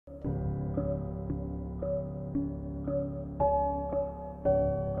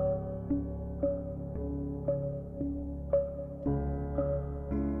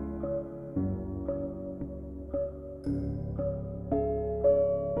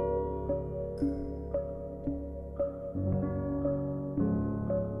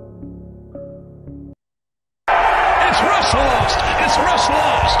WrestleLost. It's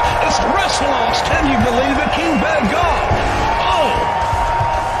WrestleLost. It's WrestleLost. Can you believe it? King Bad God. Oh.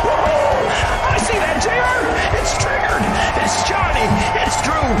 Whoa! I see that, JR. It's triggered. It's Johnny. It's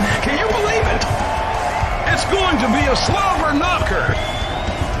Drew. Can you believe it? It's going to be a slobber knocker.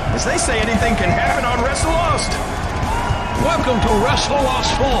 As they say, anything can happen on WrestleLost. Welcome to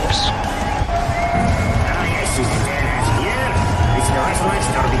WrestleLost, folks. Ah, yes, she's there as here. It's the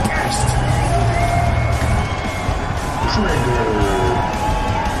WrestleLost Derby cast.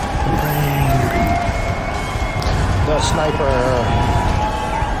 The sniper.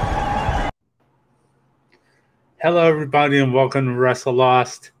 Hello, everybody, and welcome to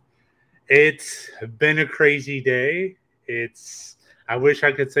WrestleLost. It's been a crazy day. I wish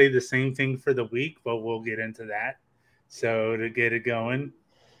I could say the same thing for the week, but we'll get into that. So to get it going,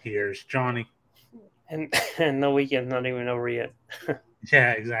 here's Johnny. And the weekend's not even over yet.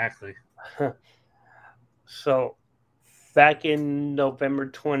 Yeah, exactly. So, back in November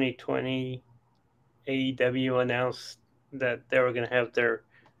 2020, AEW announced that they were going to have their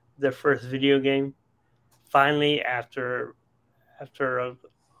first video game. Finally, after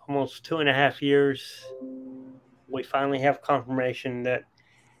almost 2.5 years, we finally have confirmation that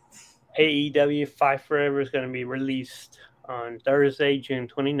AEW Fight Forever is going to be released on Thursday, June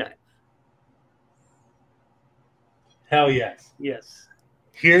 29th. Hell yes. Yes.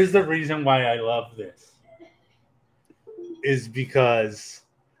 Here's the reason why I love this. Is because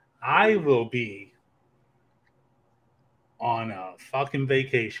I will be on a fucking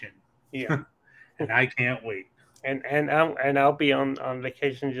vacation. Yeah. And I can't wait. And I'll be on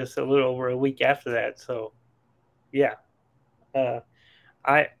vacation just a little over a week after that. So, yeah.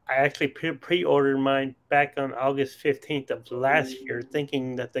 I actually pre-ordered mine back on August 15th of last year,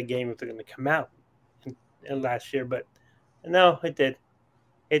 thinking that the game was going to come out in last year, but no, it did.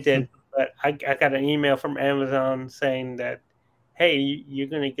 It did. But I got an email from Amazon saying that, hey, you're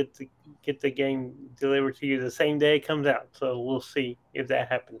going to get the game delivered to you the same day it comes out. So we'll see if that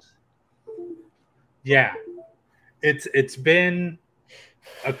happens. Yeah. It's been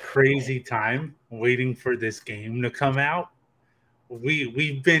a crazy time waiting for this game to come out.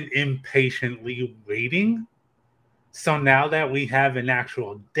 We've been impatiently waiting. So now that we have an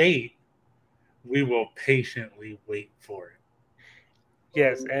actual date, we will patiently wait for it.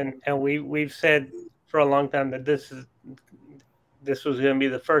 Yes, and we've said for a long time that this was going to be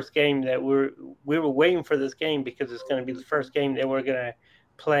the first game that we were waiting for this game because it's going to be the first game that we're going to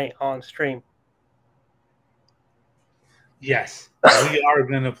play on stream. Yes, we are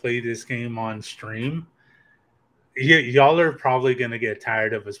going to play this game on stream. Y'all are probably going to get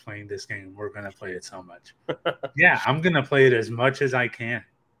tired of us playing this game. We're going to play it so much. Yeah, I'm going to play it as much as I can.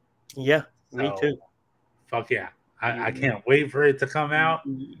 Yeah, me too. Fuck yeah. I can't wait for it to come out.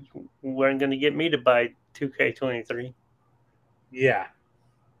 You weren't going to get me to buy 2K23. Yeah.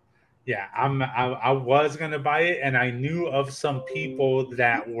 Yeah, I was going to buy it, and I knew of some people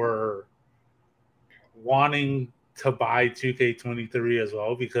that were wanting to buy 2K23 as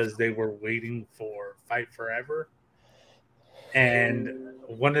well because they were waiting for Fight Forever. And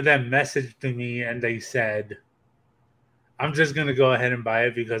one of them messaged me and they said, I'm just going to go ahead and buy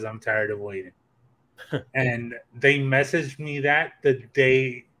it because I'm tired of waiting. And they messaged me that the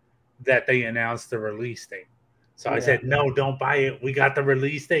day that they announced the release date. So I said, no, don't buy it. We got the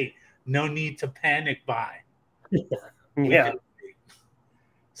release date. No need to panic buy. Yeah.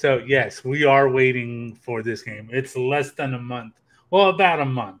 So, yes, we are waiting for this game. It's less than a month. Well, about a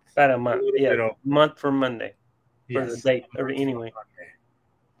month. About a month. Yeah, month from Monday. Yes. For the date. Or anyway.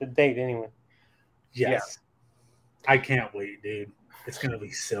 The date, anyway. Yes. Yeah. I can't wait, dude. It's going to be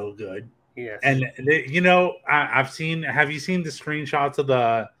so good. Yes. And, have you seen the screenshots of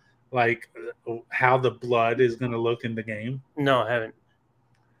the, how the blood is going to look in the game? No, I haven't.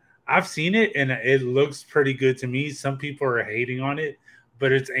 I've seen it, and it looks pretty good to me. Some people are hating on it,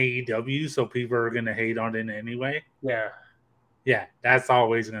 but it's AEW, so people are going to hate on it anyway. Yeah. Yeah, that's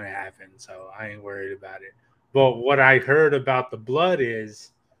always going to happen, so I ain't worried about it. But what I heard about the blood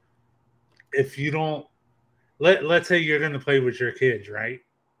is if you don't – let's say you're going to play with your kids, right?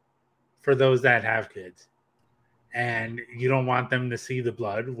 For those that have kids. And you don't want them to see the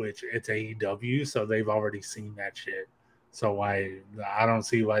blood, which it's AEW, so they've already seen that shit. So I don't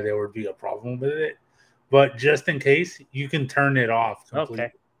see why there would be a problem with it. But just in case, you can turn it off completely.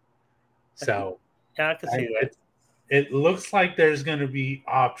 Okay. So yeah, I can see that. It looks like there's going to be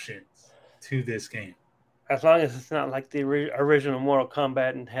options to this game. As long as it's not like the original Mortal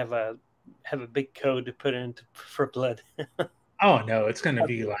Kombat and have a big code to put in for blood. Oh no, it's going to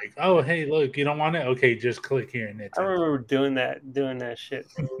be like, oh hey, look, you don't want it? Okay, just click here and it's. I remember doing that shit.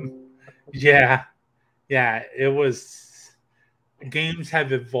 Yeah, it was games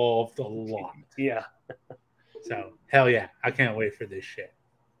have evolved a lot. Yeah. So hell yeah, I can't wait for this shit.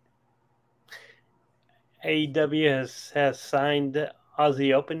 AEW has signed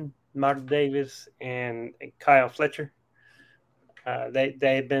Aussie Open, Mark Davis and Kyle Fletcher.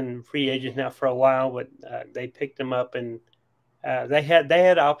 They've been free agents now for a while, but they picked them up, and they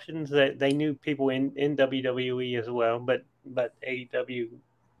had options that they knew people in WWE as well, but AEW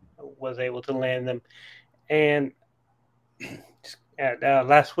was able to land them. And at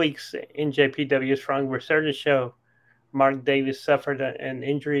last week's NJPW Strong Resurgence show, Mark Davis suffered an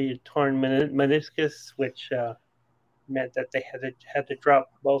injury, a torn meniscus, which meant that they had to drop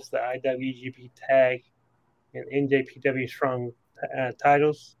both the IWGP Tag and NJPW Strong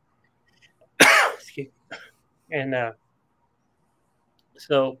titles. And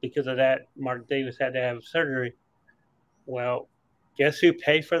so because of that, Mark Davis had to have surgery. Well, guess who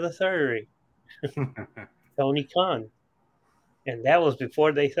paid for the surgery? Tony Khan. And that was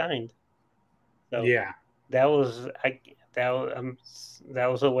before they signed. So Yeah. that was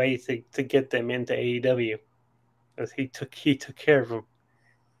a way to get them into AEW, because he took care of them.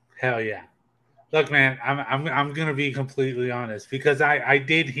 Hell yeah. Look, man, I'm gonna be completely honest, because I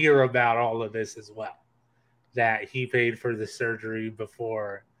did hear about all of this as well, that he paid for the surgery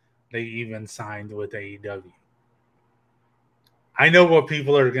before they even signed with AEW. I know what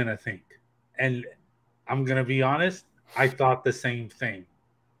people are gonna think, and I'm gonna be honest, I thought the same thing.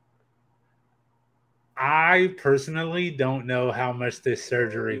 I personally don't know how much this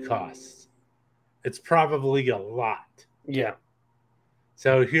surgery costs. It's probably a lot. Yeah.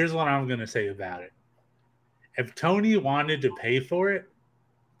 So here's what I'm going to say about it. If Tony wanted to pay for it,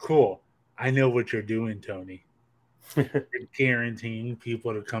 cool. I know what you're doing, Tony. You're guaranteeing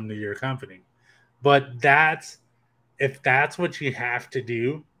people to come to your company. But if that's what you have to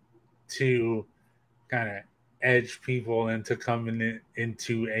do to kind of edge people into coming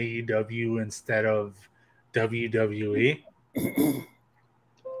into AEW instead of WWE,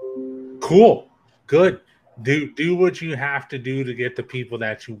 cool, good. Do what you have to do to get the people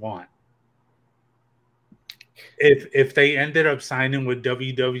that you want. If they ended up signing with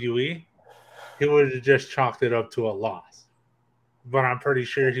WWE, he would have just chalked it up to a loss. But I'm pretty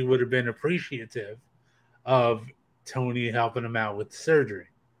sure he would have been appreciative of Tony helping him out with surgery.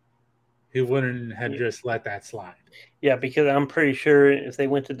 He wouldn't have just let that slide. Yeah, because I'm pretty sure if they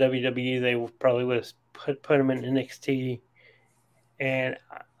went to WWE, they probably would have put him in NXT. And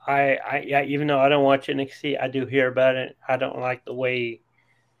I even though I don't watch NXT, I do hear about it. I don't like the way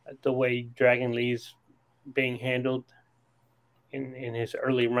Dragon Lee's being handled in his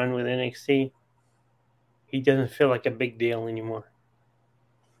early run with NXT. He doesn't feel like a big deal anymore.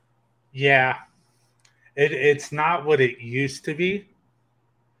 Yeah, it's not what it used to be.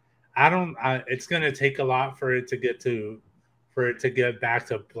 It's going to take a lot for it to get back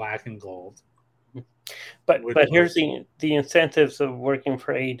to black and gold. But here's the incentives of working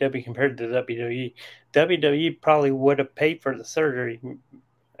for AEW compared to WWE. WWE probably would have paid for the surgery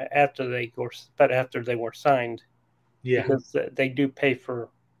after they were signed. Yeah, because they do pay for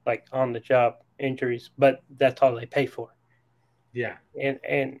like on the job injuries, but that's all they pay for. Yeah, and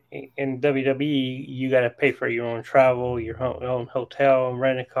in WWE, you got to pay for your own travel, your own hotel,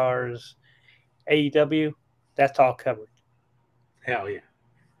 rent a cars. AEW, that's all covered. Hell yeah.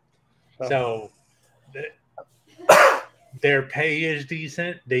 So their pay is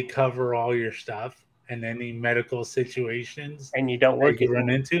decent. They cover all your stuff, and any medical situations and you don't work that you run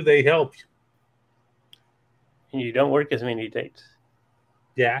into, they help you. And you don't work as many dates.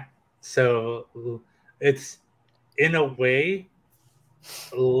 Yeah. So it's in a way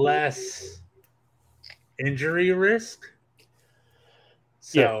less injury risk.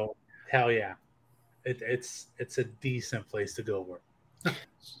 So hell yeah. It's a decent place to go work.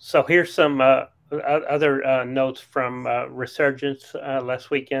 So here's some other notes from Resurgence last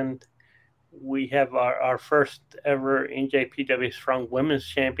weekend. We have our first ever NJPW Strong Women's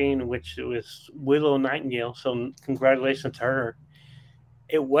Champion, which was Willow Nightingale. So congratulations to her.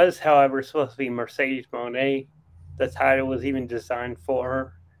 It was, however, supposed to be Mercedes Moné. The title was even designed for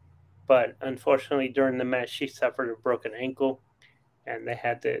her. But unfortunately, during the match, she suffered a broken ankle. And they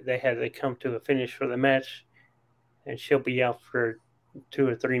had to come to a finish for the match. And she'll be out for 2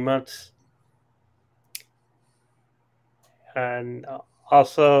 or 3 months. And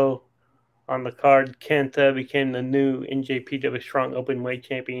also on the card, Kenta became the new NJPW Strong Openweight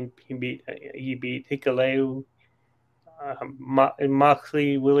Champion. He beat Hikuleo,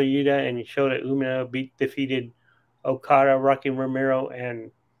 Moxley, Wheeler Yuta, and Shota Umino defeated Okada, Rocky Romero,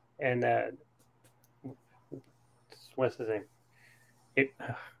 and what's his name?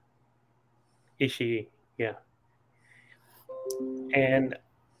 Ishii, yeah. And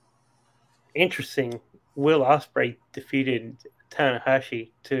interesting, Will Ospreay defeated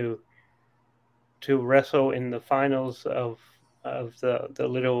Tanahashi to wrestle in the finals of the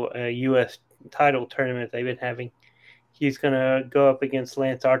little U.S. title tournament they've been having. He's gonna go up against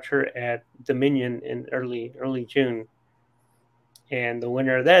Lance Archer at Dominion in early June, and the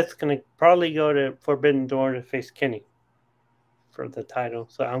winner of that's gonna probably go to Forbidden Door to face Kenny for the title.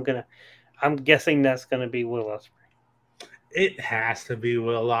 So I'm guessing that's gonna be Will Ospreay. It has to be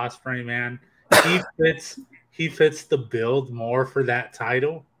Will Ospreay, man. He fits the build more for that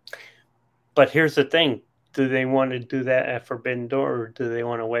title. But here's the thing: do they want to do that at Forbidden Door, or do they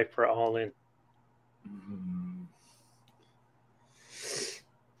want to wait for All In?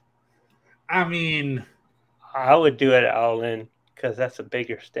 I mean, I would do it at All In because that's a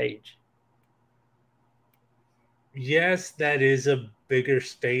bigger stage. Yes, that is a bigger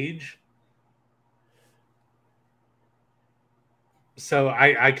stage. So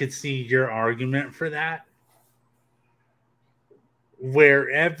I could see your argument for that.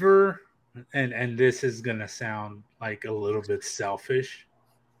 Wherever, and this is going to sound like a little bit selfish,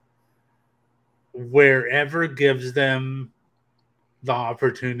 wherever gives them the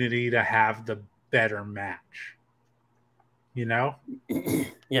opportunity to have the better match. You know?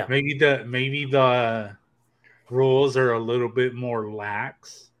 Yeah. Maybe the rules are a little bit more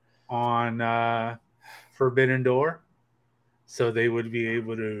lax on Forbidden Door, so they would be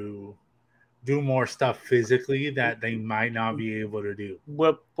able to do more stuff physically that they might not be able to do.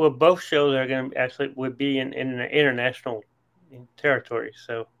 Well, both shows are going to would be in an international territory,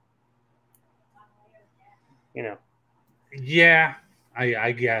 so you know. Yeah,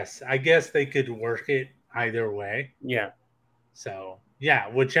 I guess they could work it either way. Yeah. So yeah,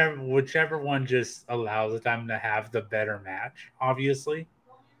 whichever one just allows them to have the better match, obviously.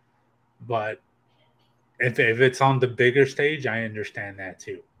 But if it's on the bigger stage, I understand that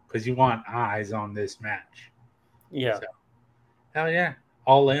too, because you want eyes on this match. Yeah. So, hell yeah,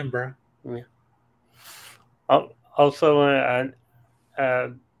 All In, bro. Yeah. Also,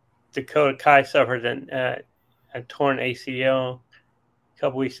 Dakota Kai suffered a torn ACL a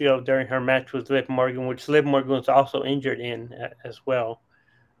couple weeks ago during her match with Liv Morgan, which Liv Morgan was also injured in as well.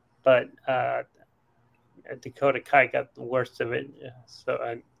 But Dakota Kai got the worst of it. So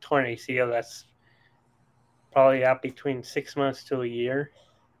a torn ACL, that's probably out between 6 months to a year.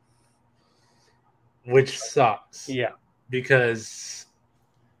 Which sucks. Yeah. Because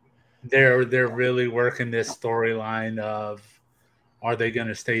they're really working this storyline of, are they going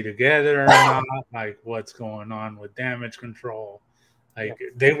to stay together or not? Like, what's going on with Damage Control? Like,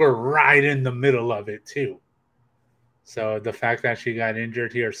 they were right in the middle of it too. So the fact that she got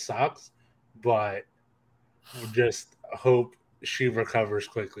injured here sucks, but just hope she recovers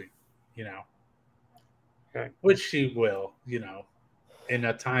quickly, you know. Okay. Which she will, you know, in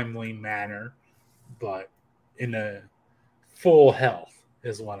a timely manner, but in a full health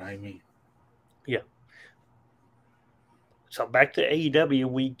is what I mean. Yeah. So back to AEW,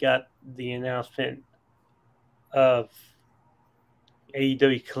 we got the announcement of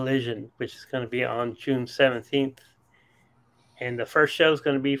AEW Collision, which is going to be on June 17th. And the first show is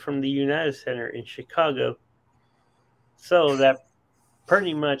going to be from the United Center in Chicago. So that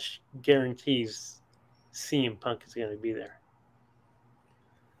pretty much guarantees CM Punk is going to be there.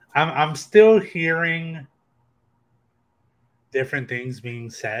 I'm still hearing different things being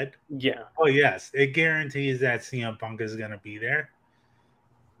said. Yeah. Oh, yes. It guarantees that CM Punk is going to be there.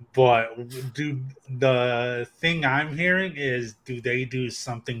 But the thing I'm hearing is, do they do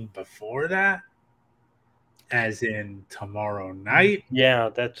something before that? As in tomorrow night? Yeah,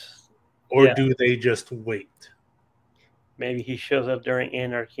 that's... Or do they just wait? Maybe he shows up during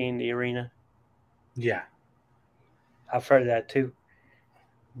Anarchy in the Arena. Yeah. I've heard that too.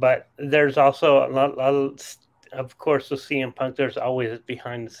 But there's also a lot of course, with CM Punk, there's always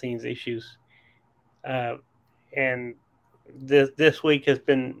behind-the-scenes issues. And this week has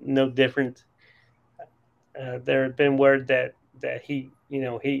been no different. There have been word that he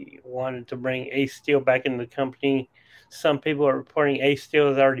wanted to bring Ace Steel back into the company. Some people are reporting Ace Steel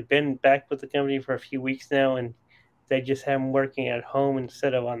has already been back with the company for a few weeks now, and they just have him working at home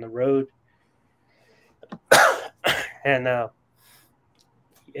instead of on the road. And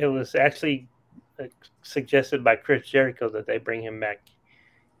it was actually suggested by Chris Jericho that they bring him back.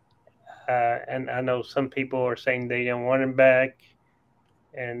 And I know some people are saying they don't want him back.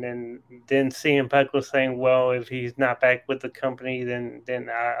 And then CM Punk was saying, well, if he's not back with the company, then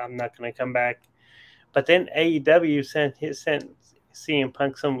I'm not going to come back. But then AEW sent CM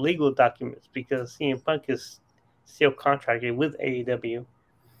Punk some legal documents because CM Punk is still contracted with AEW,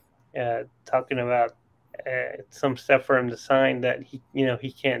 talking about some stuff for him to sign that he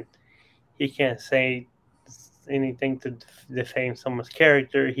can't say anything to defame someone's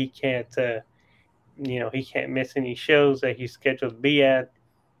character. He can't he can't miss any shows that he's scheduled to be at.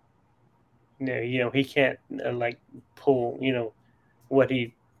 He can't pull what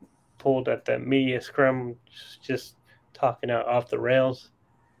he pulled at the media scrum, just talking out off the rails.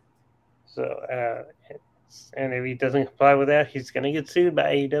 So and if he doesn't comply with that, he's going to get sued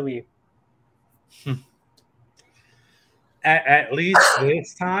by AEW. At least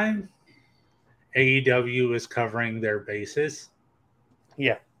this time, AEW is covering their bases.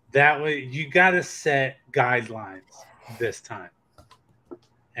 Yeah. That way, you got to set guidelines this time.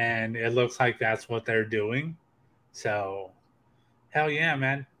 And it looks like that's what they're doing. So, hell yeah,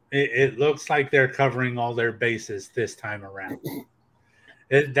 man. It looks like they're covering all their bases this time around.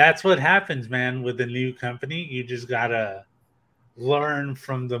 That's what happens, man, with a new company. You just got to learn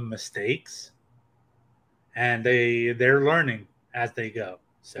from the mistakes. And they're learning as they go.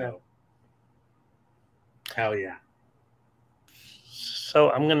 So, hell yeah.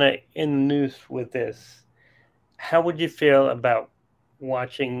 So I'm going to end the news with this. How would you feel about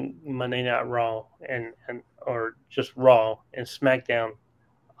watching Monday Night Raw or just Raw and SmackDown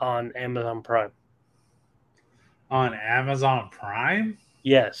on Amazon Prime? On Amazon Prime?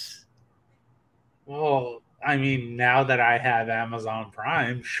 Yes. Well, I mean, now that I have Amazon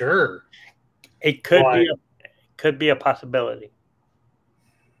Prime, sure. It could be a possibility.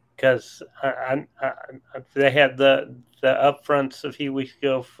 Because they had the upfronts a few weeks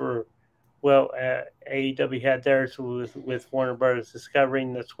ago for, AEW had theirs with Warner Brothers Discovery,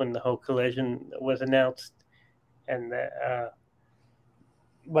 and that's when the whole collision was announced. And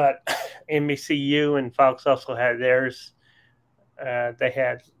but NBCU and Fox also had theirs. They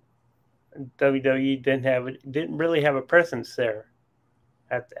had WWE didn't really have a presence there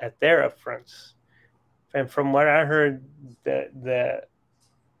at their upfronts. And from what I heard, the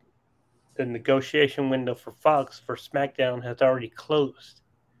negotiation window for Fox for SmackDown has already closed.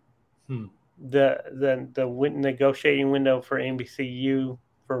 The negotiating window for NBCU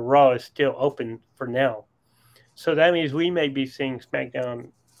for Raw is still open for now. So that means we may be seeing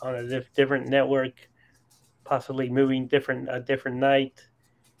SmackDown on a different network, possibly moving a different night.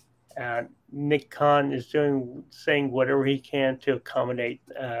 Nick Khan is saying whatever he can to accommodate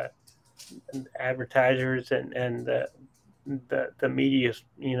advertisers and the media,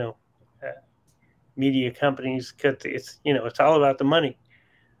 media companies, because it's all about the money.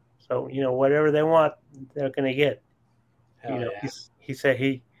 So whatever they want, they're going to get. He said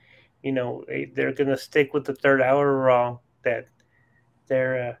they're going to stick with the third hour Raw. That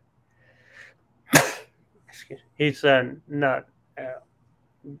they're he's not.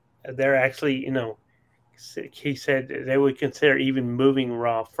 They're actually he said they would consider even moving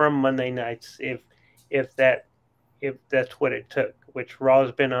Raw from Monday nights if that's what it took. Which Raw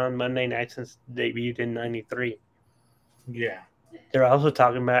has been on Monday nights since it debuted in '93. Yeah. They're also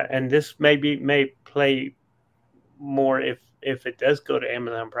talking about, and this may play more if it does go to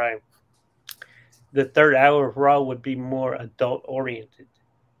Amazon Prime. The third hour of Raw would be more adult oriented.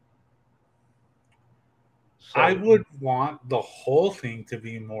 So, I would want the whole thing to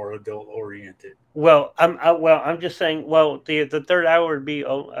be more adult oriented. Well, I'm just saying. Well, the third hour would be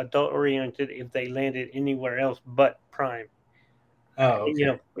adult oriented if they landed anywhere else but Prime. Oh,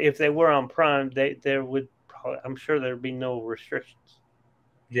 okay. If they were on Prime, there would probably, I'm sure there'd be no restrictions.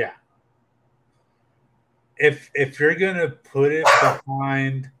 Yeah. If you're gonna put it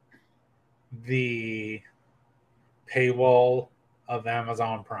behind the paywall of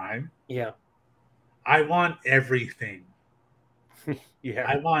Amazon Prime, yeah, I want everything. yeah,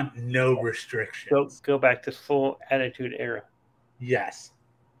 I want no restrictions. Go back to full Attitude Era. Yes.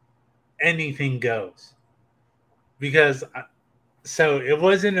 Anything goes. Because so it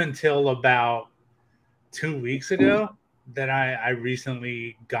wasn't until about 2 weeks ago that I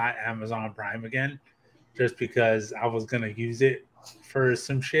recently got Amazon Prime again, just because I was going to use it for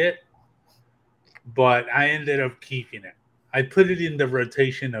some shit. But I ended up keeping it. I put it in the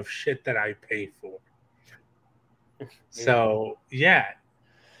rotation of shit that I pay for. So, yeah.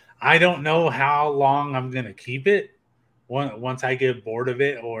 I don't know how long I'm going to keep it once I get bored of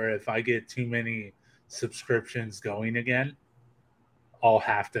it, or if I get too many subscriptions going again. I'll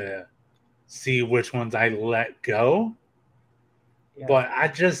have to see which ones I let go. Yeah. But I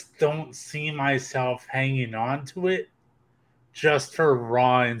just don't see myself hanging on to it just for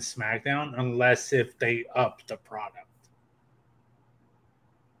Raw and SmackDown unless if they up the product.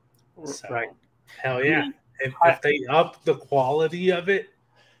 So, right. Hell yeah. If they up the quality of it,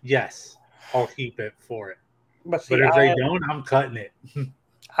 yes, I'll keep it for it. But if they don't, I'm cutting it.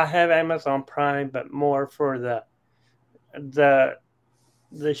 I have Amazon Prime, but more for the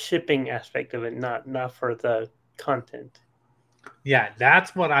shipping aspect of it, not for the content. Yeah,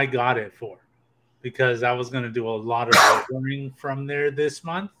 that's what I got it for, because I was going to do a lot of ordering from there this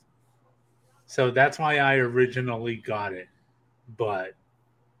month. So that's why I originally got it. But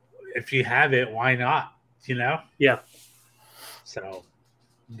if you have it, why not? You know? Yeah. So,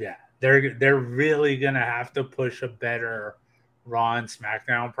 yeah, they're really going to have to push a better Raw and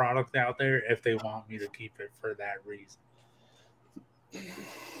SmackDown product out there if they want me to keep it for that reason.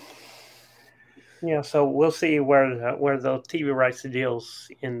 Yeah, so we'll see where those TV rights deals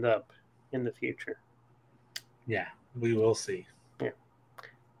end up in the future. Yeah, we will see. Yeah.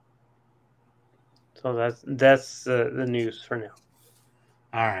 So that's the news for now.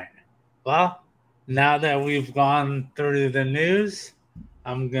 All right. Well, now that we've gone through the news,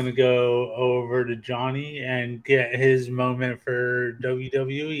 I'm going to go over to Johnny and get his moment for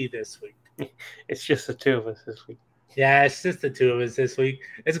WWE this week. It's just the two of us this week. Yeah, it's just the two of us this week.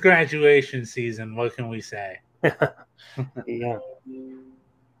 It's graduation season. What can we say? Yeah.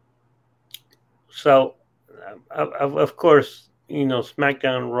 So, of course,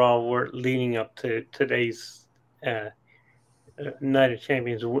 SmackDown, Raw were leading up to today's Night of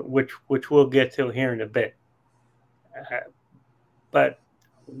Champions, which we'll get to here in a bit. But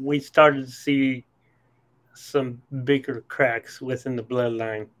we started to see some bigger cracks within the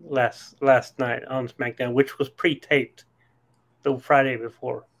bloodline last night on SmackDown, which was pre-taped the Friday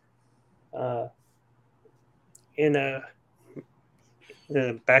before. In a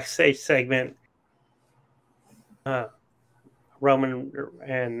backstage segment, Roman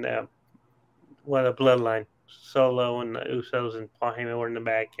and the bloodline, Solo and the Usos and Paul Heyman were in the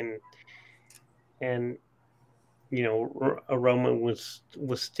back, and Roman was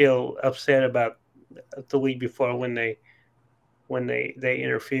still upset about the week before when they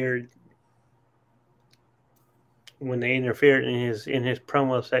interfered in his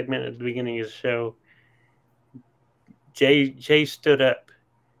promo segment at the beginning of the show. Jay stood up,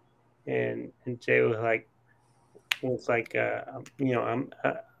 and Jay was like, I'm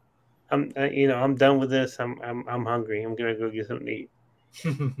done with this. I'm hungry. I'm gonna go get something to eat.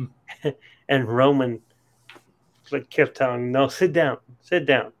 And Roman kept telling him, "No, sit down.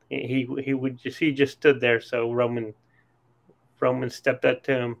 He just stood there. So Roman stepped up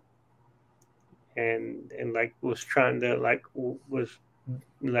to him and was trying to was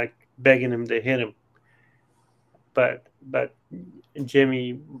begging him to hit him, but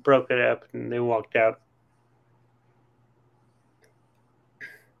Jimmy broke it up and they walked out.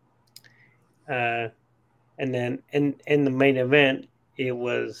 And then in the main event, it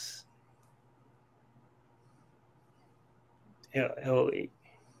was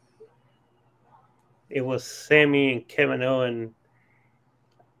Sammy and Kevin Owens.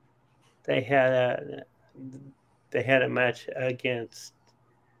 They had a match against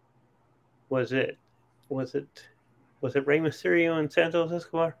was it Rey Mysterio and Santos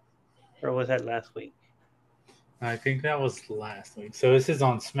Escobar, or was that last week? I think that was last week. So this is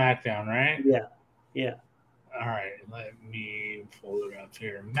on SmackDown, right? Yeah. All right, let me pull it up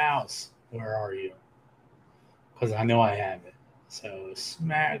here. Mouse, where are you? Because I know I have it. So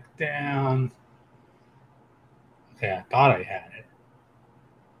SmackDown. Okay, I thought I had it.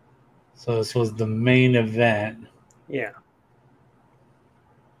 So this was the main event. Yeah.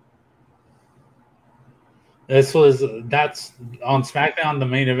 That's on SmackDown. The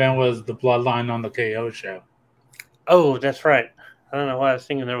main event was the Bloodline on the KO show. Oh, that's right. I don't know why I was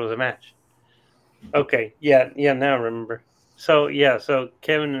thinking there was a match. Okay, yeah. Now I remember. So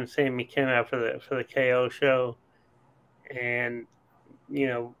Kevin and Sammy came out for the KO show, and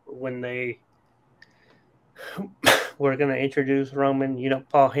when they were going to introduce Roman,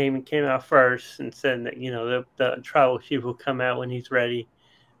 Paul Heyman came out first and said that the Tribal Chief will come out when he's ready,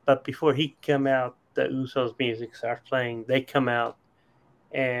 but before he could come out, the Usos music starts playing. They come out,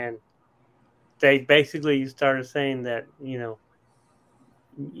 and they basically started saying that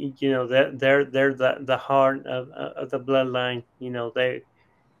that they're the heart of the bloodline. They,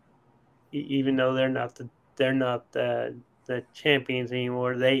 even though they're not the champions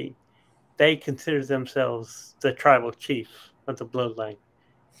anymore, they consider themselves the tribal chief of the bloodline.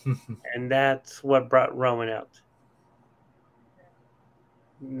 And that's what brought Roman out.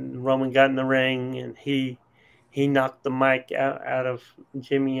 Roman got in the ring, and he knocked the mic out of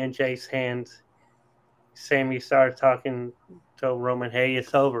Jimmy and Jay's hands. Sammy started talking to Roman, "Hey,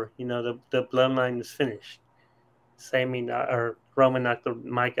 it's over. The bloodline is finished." Roman knocked the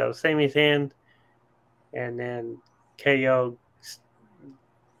mic out of Sammy's hand, and then KO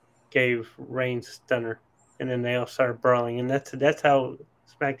gave Reigns a stunner, and then they all started brawling, and that's how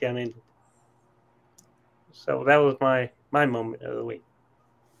SmackDown ended. So that was my moment of the week.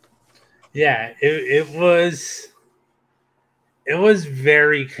 Yeah, it was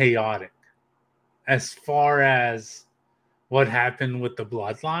very chaotic as far as what happened with the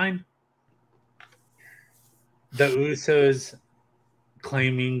bloodline. The Usos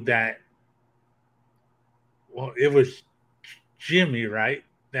claiming that, well, it was Jimmy, right,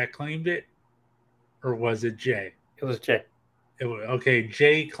 that claimed it? Or was it Jay? It was Jay. Okay,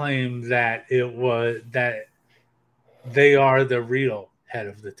 Jay claimed that it was that they are the real head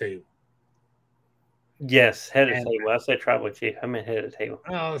of the table. Yes, head of table. I said tribal chief. I meant head of table.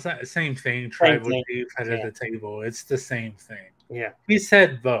 Oh, it's not, same thing. Tribal thing. chief, head of the table. It's the same thing. Yeah. He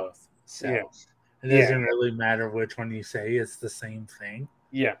said both. So Yes. it doesn't really matter which one you say. It's the same thing.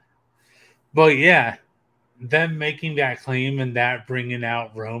 Yeah. But yeah, them making that claim and that bringing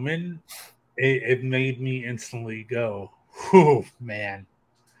out Roman, it made me instantly go, whew, man.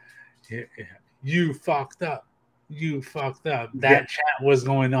 You fucked up. You fucked up. That chat was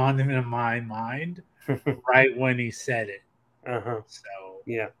going on in my mind right when he said it. So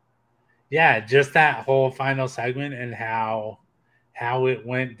yeah, just that whole final segment and how it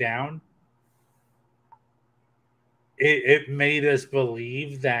went down. It made us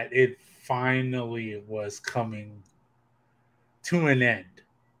believe that it finally was coming to an end.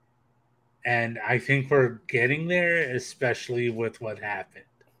 And I think we're getting there, especially with what happened.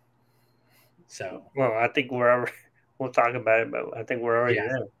 So, well, I think we'll talk about it, but I think we're already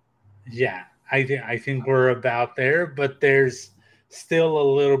there. Yeah, I think we're about there, but there's still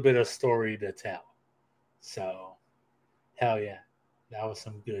a little bit of story to tell. So, hell yeah, that was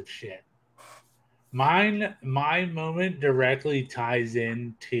some good shit. My moment directly ties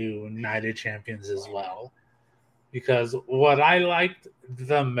into Night of Champions as well, because what I liked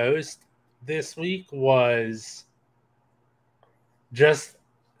the most this week was just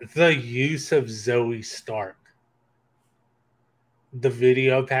the use of Zoe Stark. The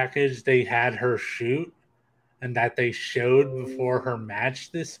video package they had her shoot and that they showed before her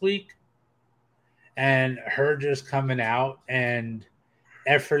match this week, and her just coming out and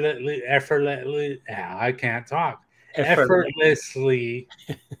effortlessly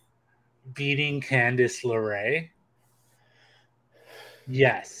beating Candice LeRae.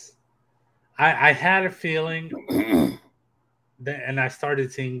 Yes. I had a feeling that, and I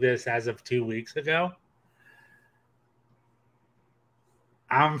started seeing this as of 2 weeks ago.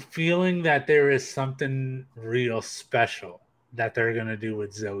 I'm feeling that there is something real special that they're going to do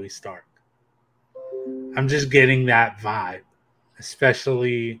with Zoe Stark. I'm just getting that vibe,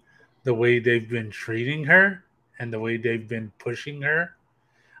 especially the way they've been treating her and the way they've been pushing her.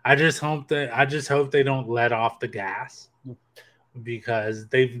 I just hope they don't let off the gas, because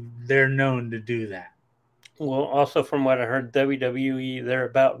they're known to do that. Well, also from what I heard, WWE, they're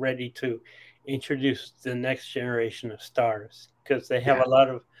about ready to introduce the next generation of stars, because they have a lot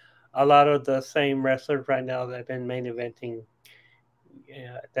of the same wrestlers right now that have been main eventing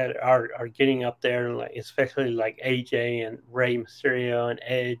that are getting up there, like especially like AJ and Rey Mysterio and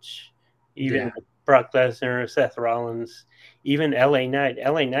Edge, even Brock Lesnar, Seth Rollins, even LA Knight.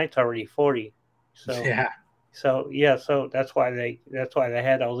 LA Knight's already 40, so so that's why they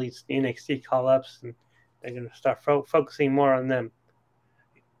had all these NXT call ups, and they're going to start focusing more on them.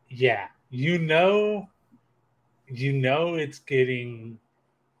 Yeah, you know it's getting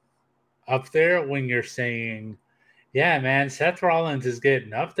up there when you're saying, yeah, man, Seth Rollins is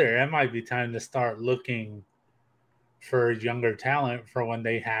getting up there. It might be time to start looking for younger talent for when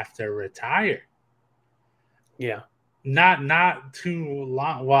they have to retire. Yeah. Not too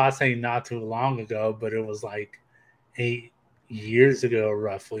long. Well, I say not too long ago, but it was like 8 years ago,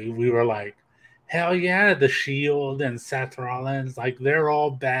 roughly. We were like, hell yeah, the Shield and Seth Rollins, like they're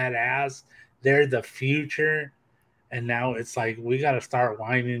all badass. They're the future. And now it's like we got to start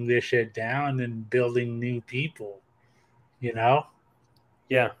winding this shit down and building new people. You know?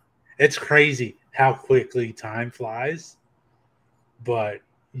 Yeah. It's crazy how quickly time flies. But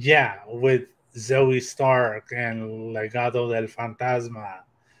yeah, with Zoe Stark and Legado del Fantasma,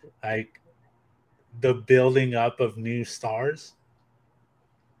 like the building up of new stars,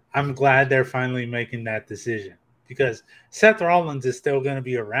 I'm glad they're finally making that decision, because Seth Rollins is still going to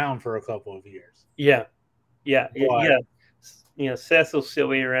be around for a couple of years. Yeah. You know, Seth will still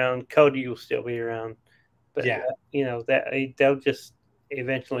be around. Cody will still be around. But you know, that they'll just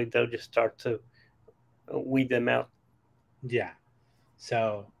start to weed them out. Yeah.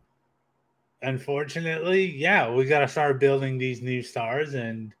 So unfortunately, we got to start building these new stars,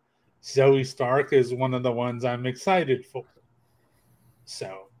 and Zoe Stark is one of the ones I'm excited for.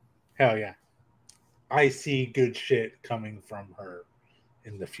 So, hell yeah. I see good shit coming from her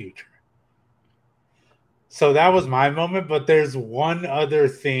in the future. So that was my moment, but there's one other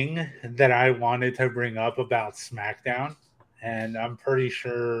thing that I wanted to bring up about SmackDown, and I'm pretty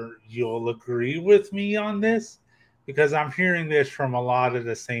sure you'll agree with me on this because I'm hearing this from a lot of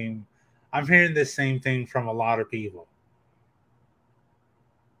the same. I'm hearing the same thing from a lot of people.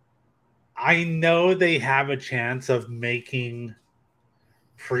 I know they have a chance of making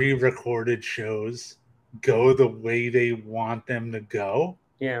pre-recorded shows go the way they want them to go.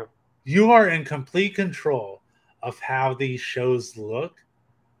 Yeah. You are in complete control of how these shows look,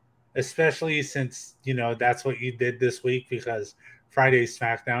 especially since, that's what you did this week because Friday's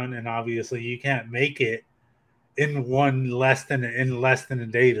SmackDown, and obviously you can't make it in less than a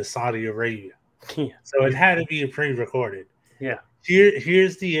day to Saudi Arabia. Yeah. So it had to be pre-recorded. Yeah.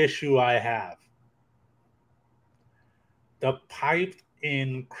 Here's the issue I have. The piped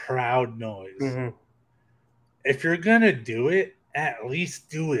in crowd noise. Mm-hmm. If you're gonna do it, at least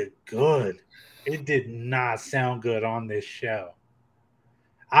do it good. It did not sound good on this show.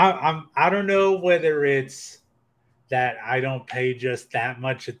 I don't know whether it's that I don't pay just that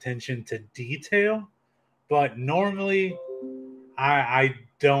much attention to detail, but normally I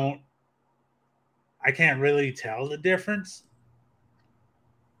can't really tell the difference.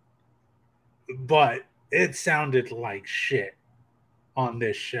 But it sounded like shit on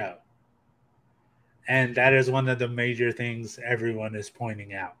this show. And that is one of the major things everyone is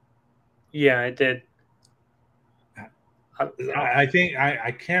pointing out. Yeah, it did. I think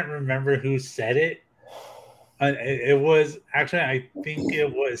I can't remember who said it. It was actually, I think it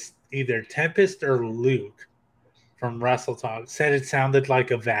was either Tempest or Luke from Wrestle Talk said it sounded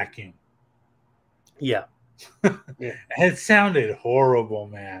like a vacuum. Yeah. Yeah. It sounded horrible,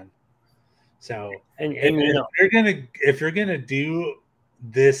 man. So if you're gonna do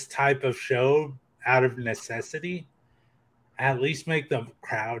this type of show out of necessity, at least make the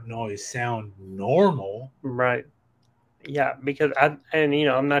crowd noise sound normal. Right. Yeah, because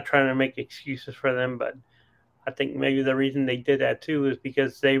I'm not trying to make excuses for them, but I think maybe the reason they did that too is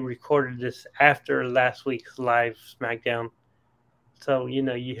because they recorded this after last week's live SmackDown. So,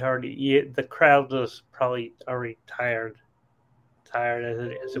 the crowd was probably already tired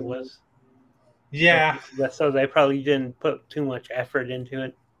as it was. Yeah. So they probably didn't put too much effort into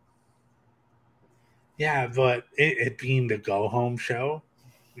it. Yeah, but it being the go-home show,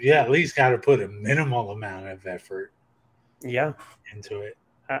 you at least got to put a minimal amount of effort. Yeah. Into it.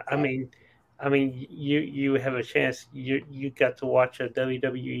 I mean, you have a chance. You got to watch a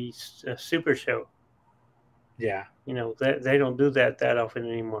WWE Super Show. Yeah. They don't do that often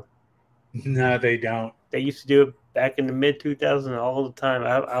anymore. No, they don't. They used to do it back in the mid-2000s all the time.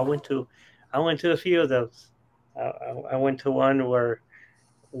 I went to a few of those. I went to one where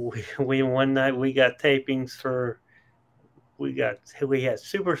we one night we got tapings for. We had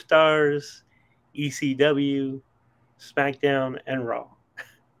Superstars, ECW, SmackDown, and Raw.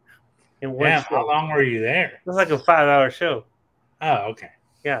 In one show. How long were you there? It was like a 5-hour show. Oh, okay.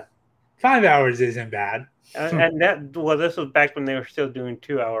 Yeah. 5 hours isn't bad. And this was back when they were still doing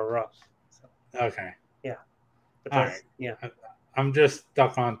 2-hour Raws. So, okay. Yeah. But all right. Yeah. I'm just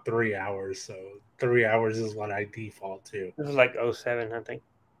stuck on 3 hours, so 3 hours is what I default to. This was like 07, I think.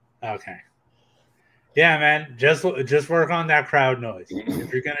 Okay. Yeah, man. Just work on that crowd noise.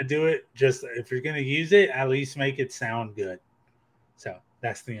 If you're gonna do it, if you're gonna use it, at least make it sound good. So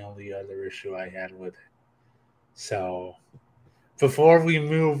that's the only other issue I had with it. So before we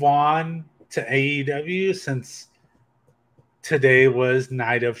move on to AEW, since today was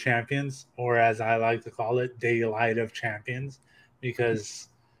Night of Champions, or as I like to call it, Daylight of Champions, because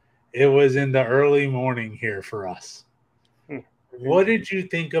it was in the early morning here for us. What did you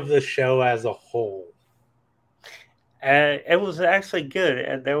think of the show as a whole? It was actually good,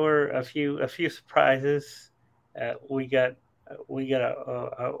 and there were a few surprises. We got a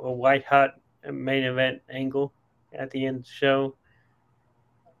white hot main event angle at the end of the show.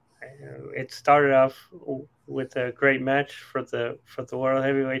 It started off with a great match for the World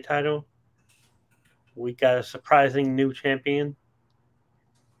Heavyweight title. We got a surprising new champion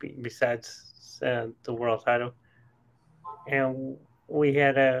besides the world title, and we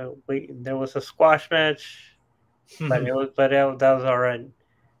had there was a squash match, but that was all right.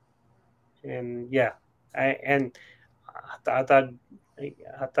 And yeah, I thought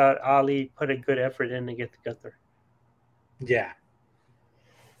Ali put a good effort in to get together. Yeah.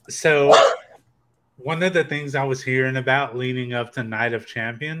 So one of the things I was hearing about leading up to Night of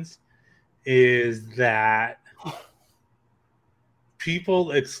Champions is that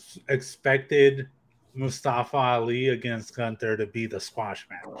people expected Mustafa Ali against Gunther to be the squash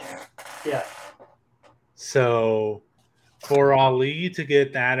match. Yeah. So for Ali to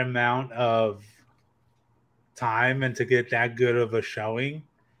get that amount of time and to get that good of a showing,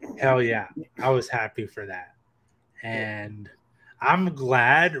 hell yeah, I was happy for that. And I'm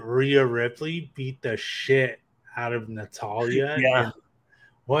glad Rhea Ripley beat the shit out of Natalia. Yeah.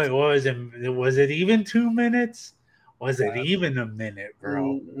 What was it? Was it even 2 minutes? Was it even a minute,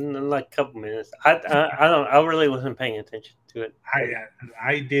 bro? Like a couple minutes. I don't. I really wasn't paying attention to it.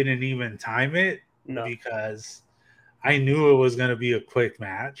 I didn't even time it No. because I knew it was going to be a quick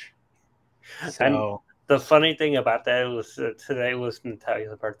match. So And the funny thing about that was today was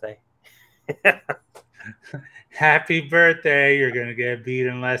Natalia's birthday. happy birthday! You're going to get beat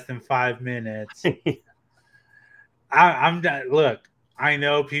in less than 5 minutes. I'm done. Look, I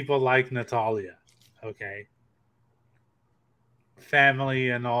know people like Natalia. Okay. Family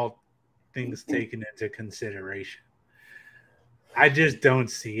and all things taken into consideration. I just don't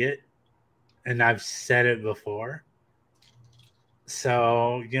see it. And I've said it before.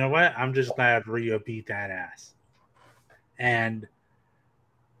 So, you know what? I'm just glad Rhea beat that ass. And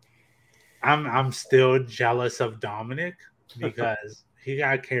I'm still jealous of Dominic because he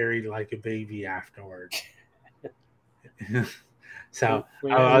got carried like a baby afterwards. So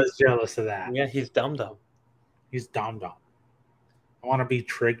I was jealous of that. Yeah, he's dumb. He's dumb. I want to be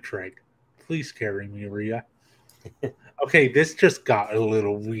Trig. Please carry me, Rhea. Okay, this just got a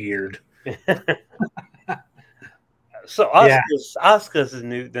little weird. So Asuka's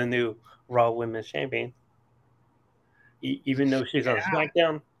the new Raw Women's Champion, even though she's on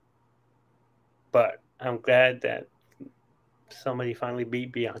SmackDown. But I'm glad that somebody finally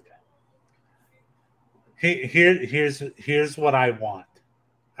beat Bianca. Here's what I want.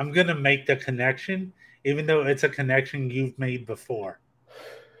 I'm gonna make the connection, even though it's a connection you've made before.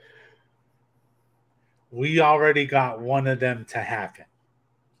 We already got one of them to happen.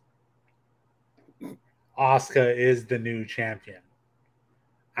 Asuka is the new champion.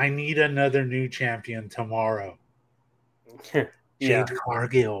 I need another new champion tomorrow. Jade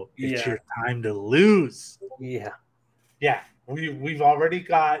Cargill, it's your time to lose. Yeah. We've already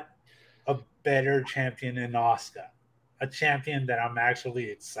got a better champion in Asuka, a champion that I'm actually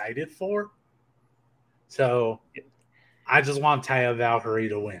excited for. So I just want Taya Valkyrie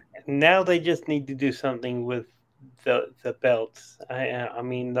to win. Now they just need to do something with the belts. I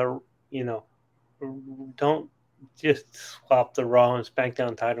mean, don't just swap the Raw and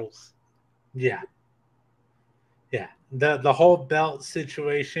SmackDown titles. Yeah. The whole belt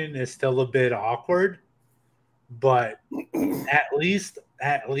situation is still a bit awkward, but at least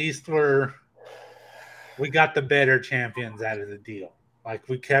we got the better champions out of the deal. Like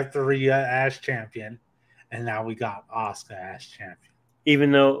we kept Rhea as champion, and now we got Asuka as champion.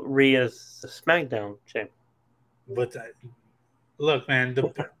 Even though Rhea's the SmackDown champion. But look, man,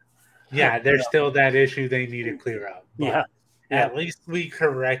 there's still that issue they need to clear up. But at least we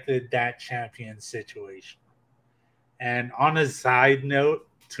corrected that champion situation. And on a side note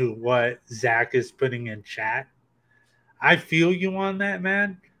to what Zach is putting in chat, I feel you on that,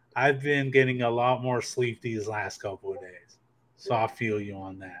 man. I've been getting a lot more sleep these last couple of days. So I feel you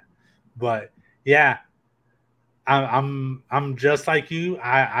on that. But yeah, I'm just like you.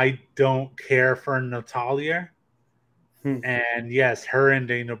 I don't care for Natalia. And yes, her and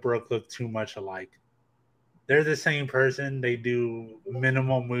Dana Brooke look too much alike. They're the same person. They do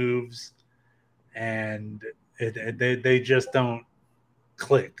minimal moves, and they just don't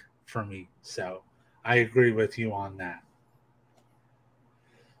click for me. So I agree with you on that.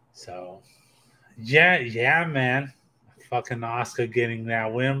 So yeah, man. Fucking Asuka getting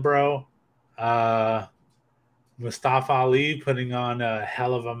that win, bro. Mustafa Ali putting on a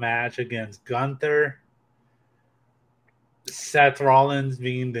hell of a match against Gunther. Seth Rollins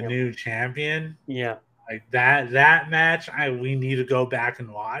being the new champion. Yeah. Like that match, we need to go back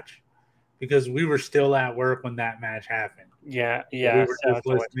and watch because we were still at work when that match happened. Yeah. We were just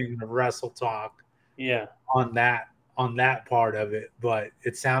listening to Wrestle Talk. Yeah. On that part of it, but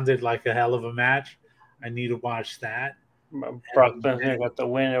it sounded like a hell of a match. I need to watch that. Brock Lesnar got the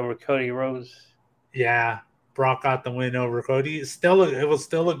win over Cody Rhodes. Yeah, Brock got the win over Cody. It was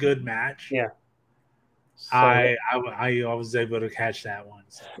still a good match. Yeah. So, I was able to catch that one.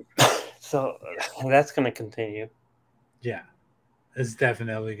 So that's going to continue. Yeah, it's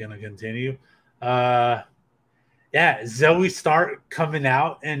definitely going to continue. Zoe Stark coming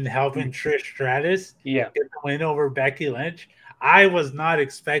out and helping Trish Stratus get the win over Becky Lynch. I was not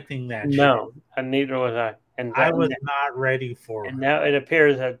expecting that. No, neither was I. And I was not ready for it. And now it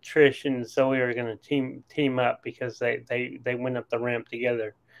appears that Trish and Zoe are going to team up because they went up the ramp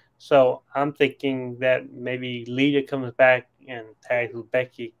together. So I'm thinking that maybe Lita comes back and tags with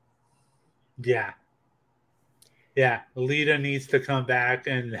Becky. Yeah. Yeah, Lita needs to come back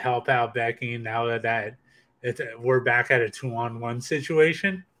and help out Becky now that we're back at a 2-on-1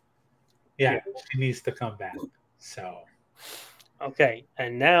 situation. Yeah, she needs to come back. So, Okay,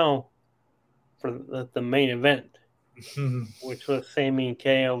 and now for the main event, which was Sami and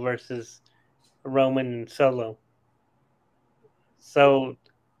KO versus Roman and Solo. So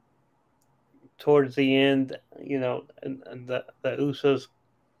towards the end, and the Usos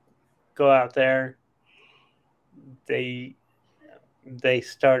go out there. They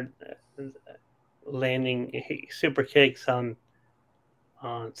start landing super kicks on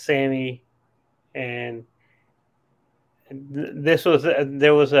Sami, and this was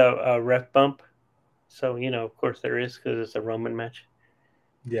there was a ref bump. So of course there is because it's a Roman match.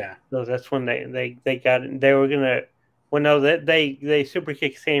 yeah. So that's when they got it. They were gonna. Well, no, they super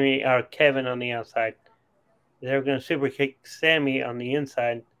kick Sami or Kevin on the outside. They were gonna super kick Sami on the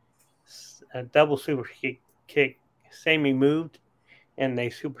inside. A double super kick. Sami moved, and they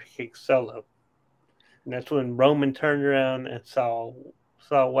super kicked Solo. And that's when Roman turned around and saw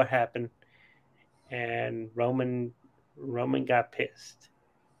what happened, and Roman got pissed.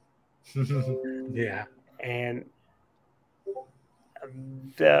 Yeah. And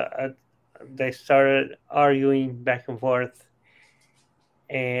they started arguing back and forth,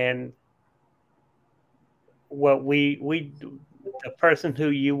 and what we the person who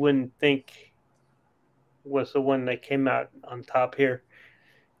you wouldn't think was the one that came out on top here,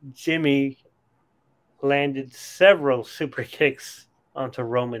 Jimmy landed several super kicks onto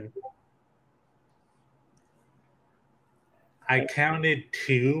Roman. I counted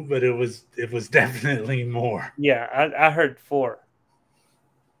 2, but it was definitely more. Yeah, I heard 4.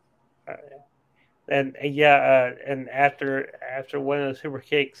 And after one of the super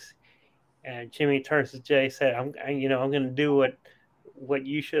kicks, and Jimmy turns to Jay and said, I'm going to do what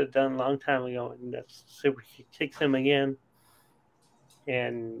you should have done a long time ago, and that's super kicks him again.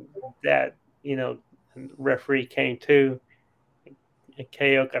 And that, referee came too.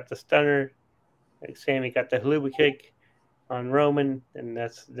 KO got the stunner. Sami got the haluba kick on Roman, and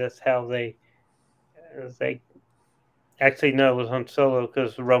that's how they actually, no, it was on Solo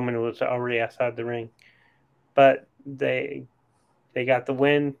because Roman was already outside the ring. But they got the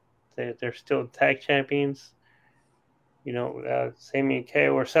win. They're still tag champions. Sami and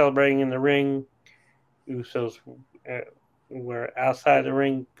KO were celebrating in the ring. Usos were outside the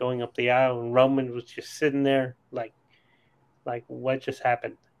ring going up the aisle, and Roman was just sitting there like what just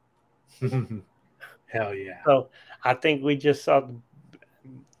happened? Hell yeah. So I think we just saw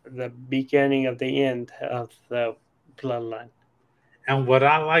the beginning of the end of the bloodline. And what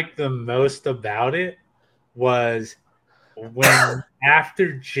I liked the most about it was when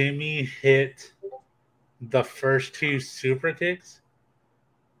after Jimmy hit the first 2 super kicks,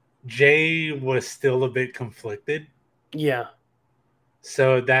 Jay was still a bit conflicted. Yeah.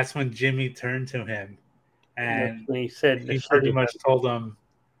 So that's when Jimmy turned to him and he said he pretty much told him,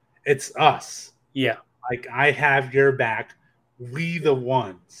 it's us. Yeah. Like, I have your back. We the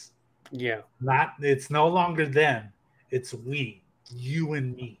ones. Yeah. It's no longer them. It's we. You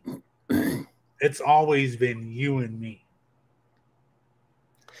and me. It's always been you and me.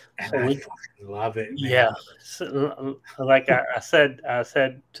 And So I fucking love it, man. Yeah. So, like I said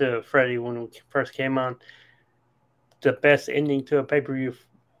to Freddie when we first came on, the best ending to a pay-per-view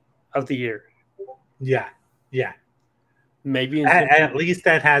of the year. Yeah. Yeah. Maybe at least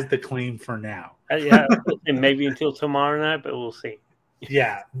that has the claim for now. Yeah, maybe until tomorrow night, but we'll see.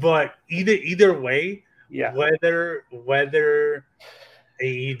 Yeah, but either way, yeah, whether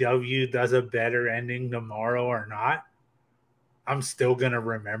AEW does a better ending tomorrow or not, I'm still gonna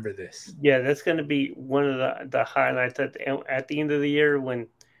remember this. Yeah, that's gonna be one of the highlights at the end of the year when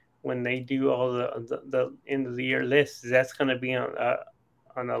they do all the end of the year lists. That's gonna be on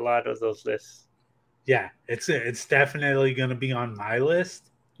a lot of those lists. Yeah, it's definitely gonna be on my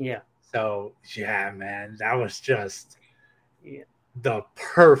list. Yeah. So yeah, man, that was just the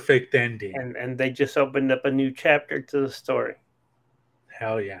perfect ending. And they just opened up a new chapter to the story.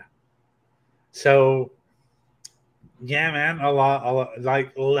 Hell yeah. So yeah, man, a lot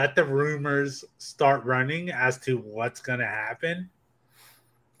like let the rumors start running as to what's gonna happen.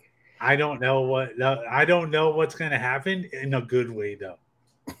 I don't know what's gonna happen in a good way though.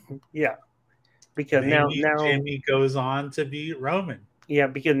 Yeah. Because maybe now Jimmy goes on to beat Roman. Yeah,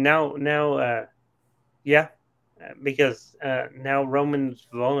 because now now Roman's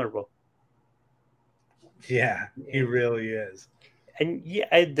vulnerable. Yeah, he really is. And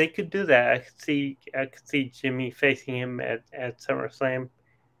yeah, they could do that. I could see Jimmy facing him at SummerSlam.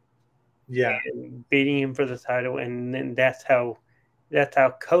 Yeah, and beating him for the title, and then that's how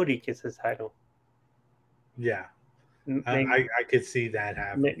Cody gets the title. Yeah, maybe I could see that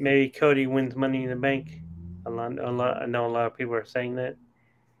happening. maybe Cody wins Money in the Bank. I know a lot of people are saying that.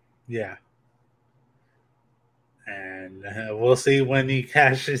 Yeah. And we'll see when he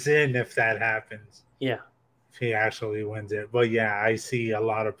cashes in if that happens. Yeah. If he actually wins it. But yeah, I see a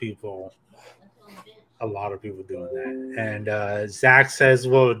lot of people doing that. And Zach says,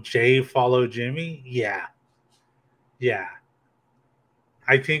 will Jay follow Jimmy? Yeah. Yeah.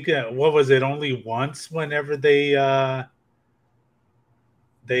 I think what was it, only once whenever they had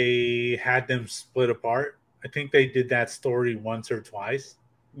them split apart? I think they did that story once or twice.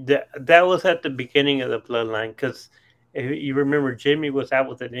 That was at the beginning of the bloodline because you remember Jimmy was out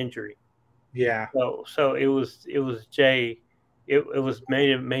with an injury. Yeah. So it was Jay. It was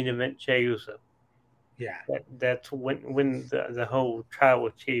main event Jey Uso. Yeah. That's when the whole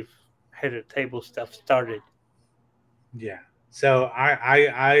tribal chief head of table stuff started. Yeah. So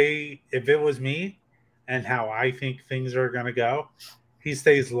I if it was me and how I think things are gonna go, he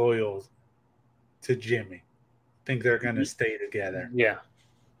stays loyal to Jimmy. I think they're gonna stay together. Yeah.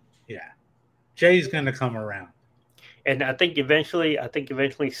 Yeah. Jay's gonna come around. And I think eventually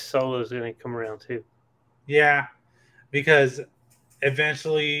Solo's gonna come around too. Yeah. Because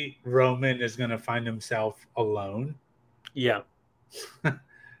eventually Roman is gonna find himself alone. Yeah.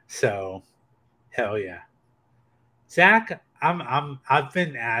 So hell yeah. Zach, I've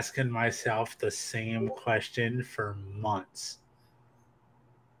been asking myself the same question for months.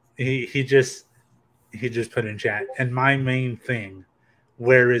 He just put in chat, and my main thing,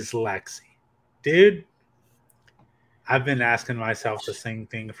 where is Lexi? Dude, I've been asking myself the same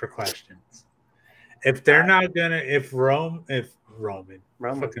thing for questions. If they're not gonna, if Roman,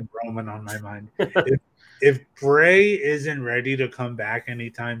 fucking Roman on my mind, if Bray isn't ready to come back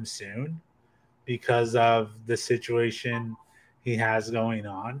anytime soon because of the situation he has going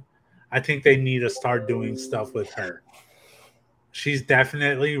on, I think they need to start doing stuff with her. She's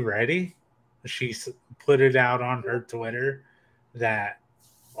definitely ready. She's put it out on her Twitter that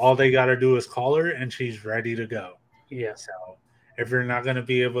all they got to do is call her and she's ready to go. Yeah. So if you're not going to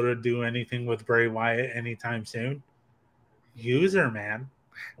be able to do anything with Bray Wyatt anytime soon, use her, man.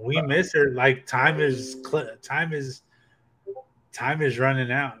 We miss her. Like time is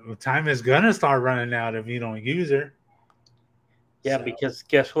running out. Time is gonna start running out if you don't use her. Yeah, So, because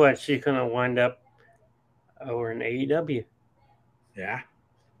guess what? She's gonna wind up over in AEW. Yeah.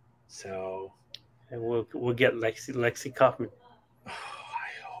 So. And we'll get Lexi Kaufman. Oh, I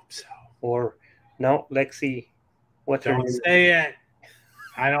hope so. Or no, Lexi. What's her name? Don't say it.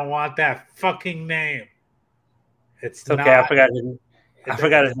 I don't want that fucking name. It's okay. not, I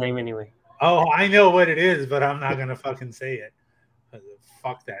forgot his name anyway. Oh, I know what it is, but I'm not gonna fucking say it.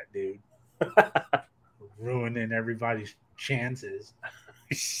 Fuck that dude. Ruining everybody's chances.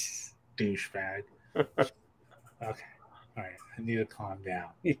 Douchebag. Okay. All right. I need to calm down.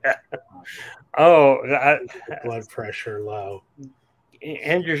 Yeah. Oh, blood pressure low.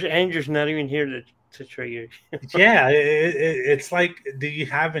 Andrew's not even here to trigger. Yeah, it's like, do you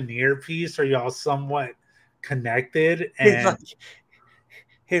have an earpiece? Are y'all somewhat connected? And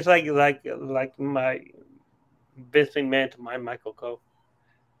he's like my Vince McMahon to my Michael Cole.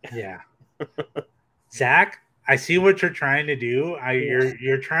 Yeah. Zach, I see what you're trying to do.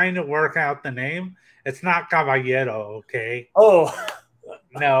 You're trying to work out the name. It's not Caballero, okay? Oh.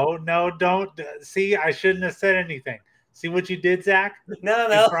 No, don't. See, I shouldn't have said anything. See what you did, Zach? No.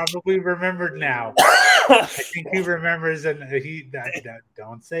 He probably remembered now. I think he remembers, and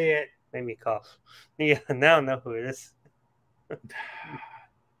don't say it. Made me cough. Yeah, now I know who it is.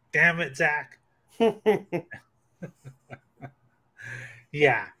 Damn it, Zach.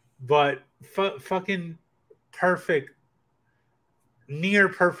 Yeah, but fucking perfect, near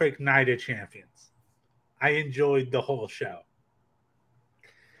perfect Night of Champions. I enjoyed the whole show.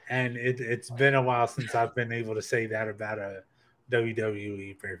 And it's been a while since I've been able to say that about a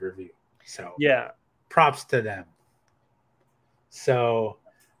WWE pay-per-view. So yeah, props to them. So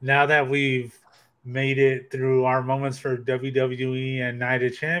now that we've made it through our moments for WWE and Night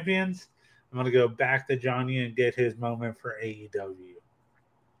of Champions, I'm going to go back to Johnny and get his moment for AEW.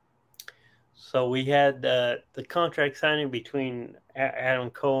 So we had the contract signing between Adam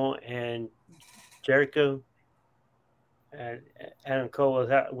Cole and Jericho. Adam Cole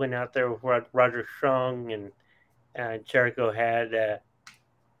went out there with Roger Strong, and Jericho had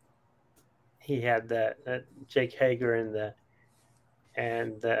he had Jake Hager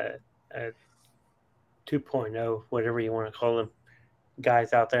and the 2.0, whatever you want to call them,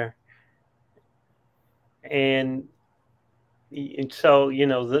 guys out there, and so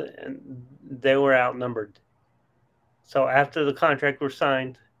they were outnumbered. So after the contract was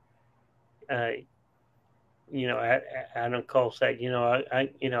signed, Adam Cole said,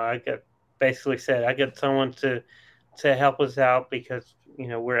 I got basically said I got someone to help us out because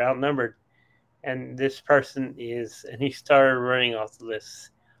we're outnumbered, and this person is, and he started running off the list: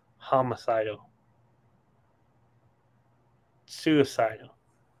 homicidal, suicidal,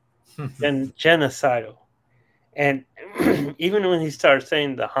 and genocidal, and even when he started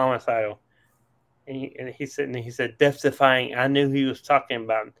saying the homicidal, and he said death defying, I knew he was talking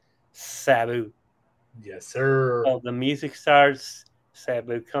about Sabu. Yes, sir. Oh, the music starts.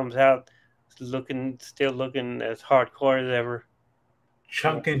 Sabu comes out, still looking as hardcore as ever.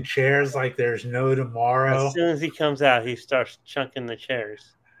 Chunking chairs like there's no tomorrow. As soon as he comes out, he starts chunking the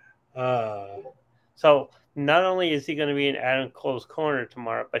chairs. So not only is he going to be in Adam Cole's corner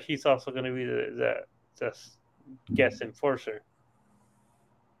tomorrow, but he's also going to be the guest enforcer.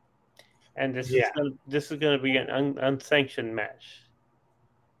 And this is going to be an unsanctioned match.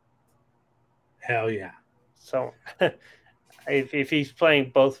 Hell yeah! So, if he's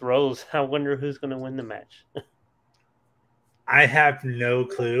playing both roles, I wonder who's going to win the match. I have no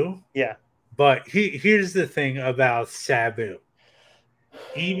clue. Yeah, but here's the thing about Sabu.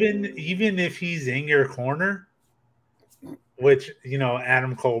 Even if he's in your corner, which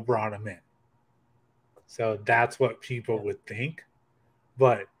Adam Cole brought him in, so that's what people would think.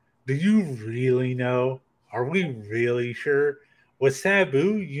 But do you really know? Are we really sure? With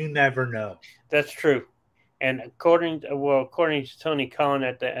Sabu, you never know. That's true. And according to Tony Khan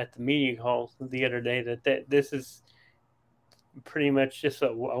at the meeting hall the other day, that this is pretty much just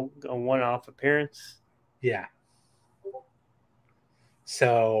a one-off appearance. Yeah.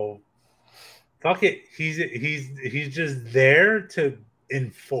 So, fuck it. He's just there to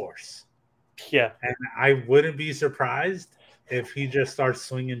enforce. Yeah. And I wouldn't be surprised if he just starts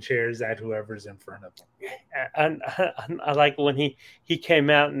swinging chairs at whoever's in front of him. And I like when he came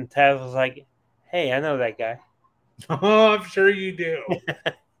out and Taz was like, "Hey, I know that guy." Oh, I'm sure you do.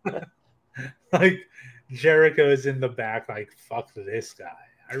 Like Jericho's in the back, like, fuck this guy.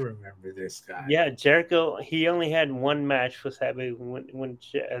 I remember this guy. Yeah, Jericho. He only had one match with Sabu when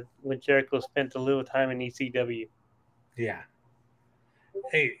Jericho spent a little time in ECW. Yeah.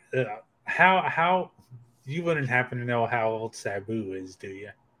 Hey, how you wouldn't happen to know how old Sabu is, do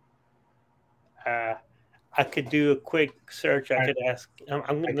you? I could do a quick search. I could ask.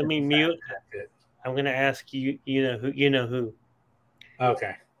 Let me mute. I'm going to ask you. You know who?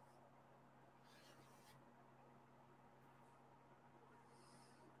 Okay.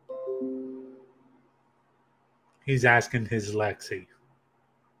 He's asking his Lexi.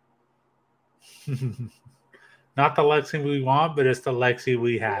 Not the Lexi we want, but it's the Lexi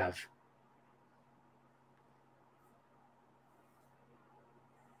we have.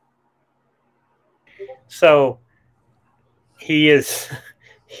 So he is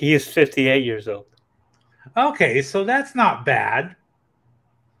 58 years old. Okay, so that's not bad.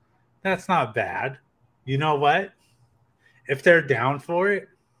 That's not bad. You know what? If they're down for it,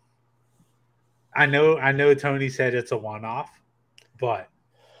 I know Tony said it's a one-off, but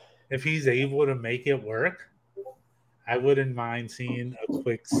if he's able to make it work, I wouldn't mind seeing a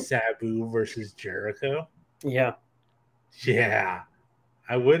quick Sabu versus Jericho. Yeah. Yeah.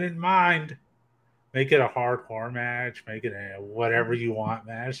 I wouldn't mind. Make it a hardcore match. Make it a whatever you want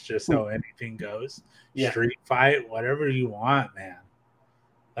match, just so anything goes. Yeah. Street fight, whatever you want, man.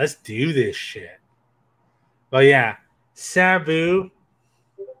 Let's do this shit. But yeah, Sabu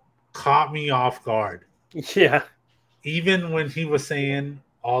caught me off guard. Yeah. Even when he was saying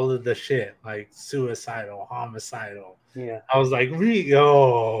all of the shit, like suicidal, homicidal. Yeah. I was like,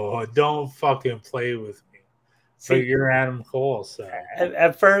 don't fucking play with me. So you're Adam Cole. So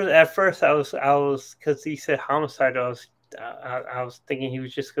at first I was because he said homicide. I was thinking he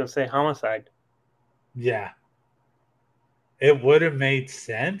was just going to say homicide. Yeah, it would have made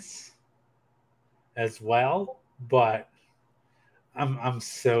sense as well, but I'm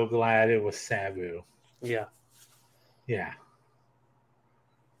so glad it was Sabu. Yeah, yeah.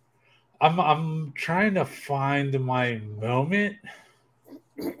 I'm trying to find my moment.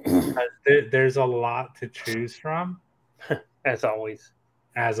 There's a lot to choose from, as always.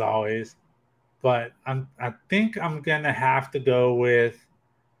 But I think I'm gonna have to go with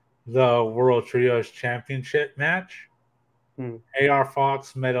the World Trios Championship match. AR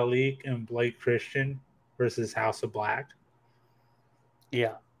Fox, Metalik, and Blake Christian versus House of Black.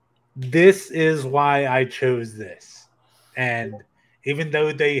 Yeah, this is why I chose this, and even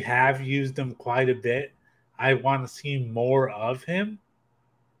though they have used him quite a bit, I want to see more of him.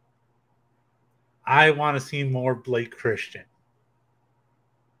 I want to see more Blake Christian.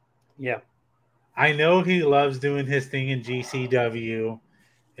 Yeah. I know he loves doing his thing in GCW,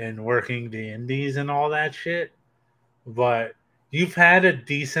 and working the indies and all that shit, but you've had a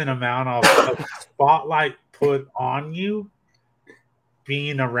decent amount of spotlight put on you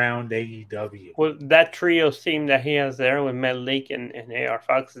being around AEW. Well, that trio team that he has there with Metalik and AR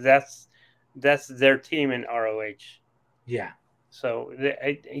Fox, that's their team in ROH. Yeah. So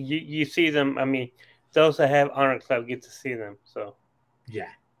you see them. I mean, those that have Honor Club get to see them. So yeah,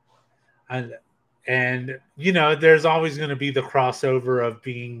 and you know, there's always going to be the crossover of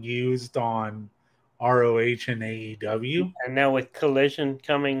being used on ROH and AEW. And now with Collision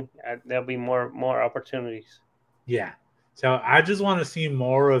coming, there'll be more opportunities. Yeah. So I just want to see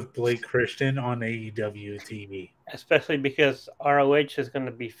more of Blake Christian on AEW TV. Especially because ROH is going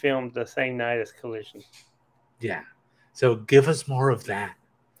to be filmed the same night as Collision. Yeah. So give us more of that.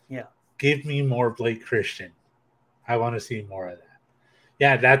 Yeah. Give me more Blake Christian. I want to see more of that.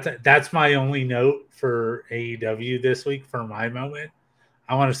 Yeah, that's my only note for AEW this week for my moment.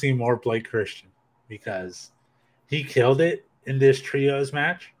 I want to see more Blake Christian because he killed it in this trios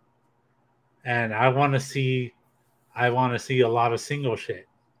match. And I want to see a lot of single shit.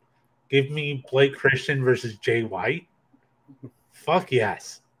 Give me Blake Christian versus Jay White. Fuck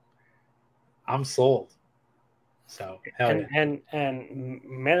yes. I'm sold. So hell yeah. And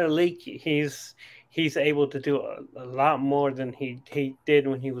Metalik, he's able to do a lot more than he did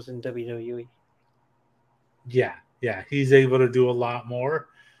when he was in WWE. Yeah, he's able to do a lot more.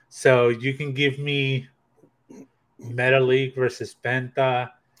 So you can give me Metalik versus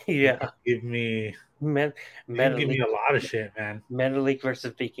Penta. Yeah. Give me give me a lot of shit, man. Metalik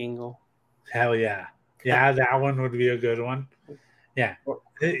versus Vikingo. Hell yeah. Yeah, that one would be a good one. Yeah.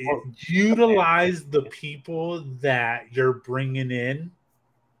 Utilize the people that you're bringing in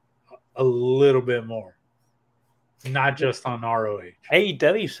a little bit more. Not just on ROH.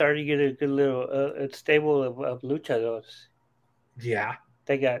 AEW started to get a good little stable of luchadors. Yeah.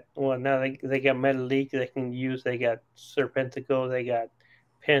 They got now they got Metalik they can use. They got Serpentico. They got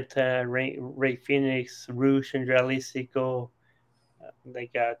Penta, Ray Phoenix, Rush, and Andralístico. They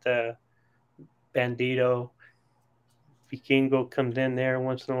got Bandito. Vikingo comes in there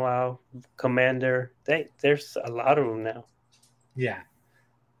once in a while. Commander. There's a lot of them now. Yeah.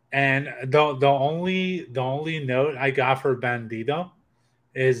 And the only note I got for Bandito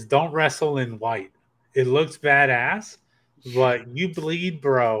is don't wrestle in white. It looks badass, but you bleed,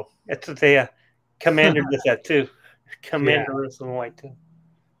 bro. That's what Commander does that too. Commander wrestles in white too.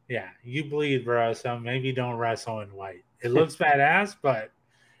 Yeah, you bleed, bro. So maybe don't wrestle in white. It looks badass, but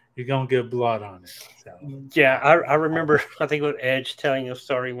you're gonna get blood on it. So yeah, I remember. I think it was Edge telling a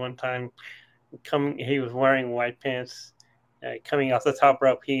story one time. He was wearing white pants. Coming off the top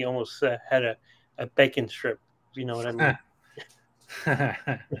rope, he almost had a bacon strip. You know what I mean?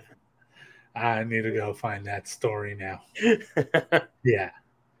 I need to go find that story now. Yeah,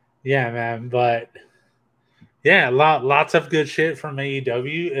 man. But yeah, lots of good shit from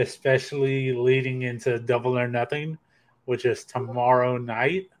AEW, especially leading into Double or Nothing, which is tomorrow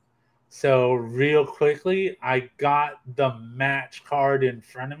night. So real quickly, I got the match card in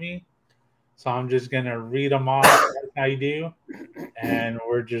front of me. So I'm just going to read them off like I do, and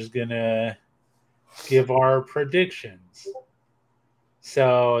we're just going to give our predictions.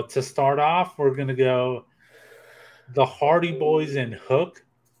 So to start off, we're going to go the Hardy Boys and Hook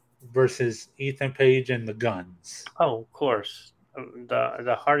versus Ethan Page and the Guns. Oh, of course.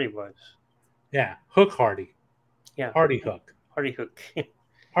 The Hardy Boys. Yeah, Hook Hardy. Yeah. Hardy Hook. Hardy Hook.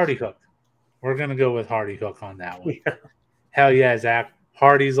 Hardy Hook. We're going to go with Hardy Hook on that one. Yeah. Hell yeah, Zach.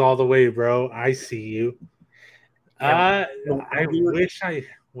 Hardy's all the way, bro. I see you. What's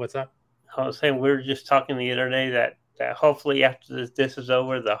up? I was saying we were just talking the other day that hopefully after this is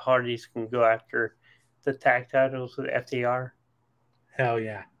over, the Hardys can go after the tag titles with FTR. Hell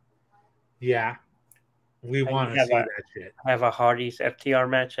yeah. Yeah. We want to see that shit. Have a Hardys FTR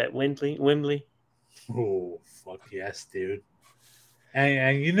match at Wembley. Oh, fuck yes, dude.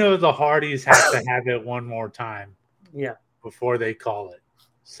 And you know the Hardys have to have it one more time. Yeah. Before they call it.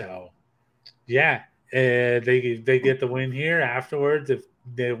 So, yeah. They get the win here afterwards. If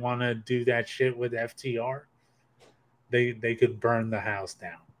they want to do that shit with FTR, they could burn the house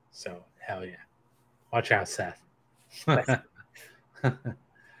down. So, hell yeah. Watch out, Seth.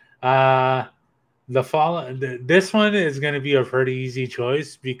 This one is going to be a pretty easy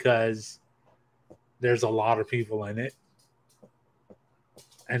choice because there's a lot of people in it.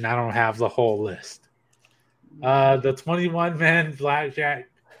 And I don't have the whole list. The 21-man Blackjack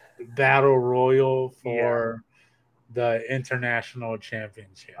Battle Royal for the International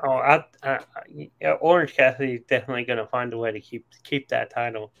Championship. Oh, Orange Cassidy is definitely going to find a way to keep that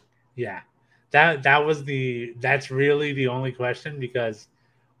title. Yeah, that's really the only question because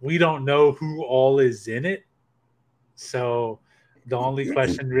we don't know who all is in it. So the only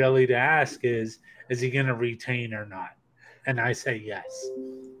question really to ask is he going to retain or not? And I say yes.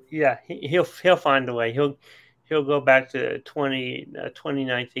 Yeah, he'll find a way. He'll go back to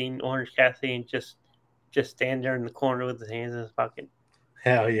 2019 Orange Cassidy and just stand there in the corner with his hands in his pocket.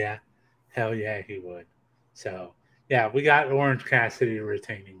 Hell yeah, he would. So yeah, we got Orange Cassidy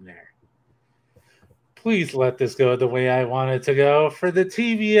retaining there. Please let this go the way I want it to go for the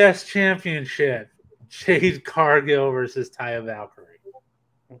TBS Championship. Jade Cargill versus Taya Valkyrie.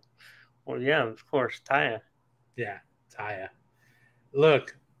 Well, yeah, of course, Taya. Yeah, Taya.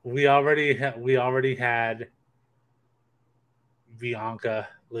 Look, we already had Bianca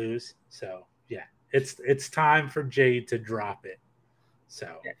lose, so yeah, it's time for Jade to drop it.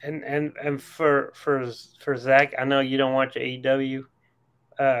 So and for Zach, I know you don't watch AEW.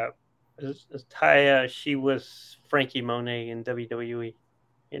 Taya, she was Frankie Monet in WWE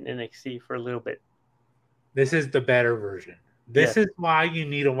in NXT for a little bit. This is the better version. This is why you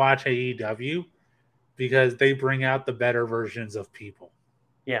need to watch AEW, because they bring out the better versions of people.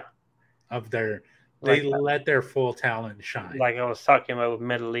 Yeah. They let their full talent shine. Like I was talking about with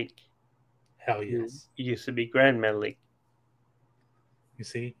Metalik. Hell yes. It used to be Grand Metalik.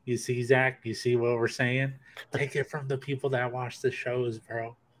 You see, Zach? You see what we're saying? Take it from the people that watch the shows,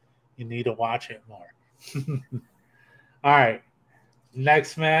 bro. You need to watch it more. All right.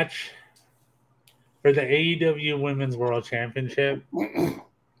 Next match for the AEW Women's World Championship.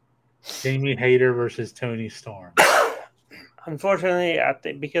 Jamie Hayter versus Toni Storm. Unfortunately, I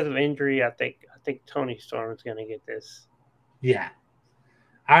think because of injury, I think Toni Storm is going to get this. Yeah.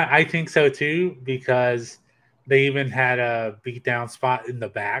 I think so too, because they even had a beatdown spot in the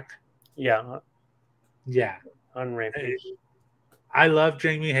back. Yeah. Yeah. On Rampage. I love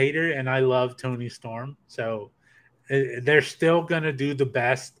Jamie Hayter and I love Toni Storm. So they're still going to do the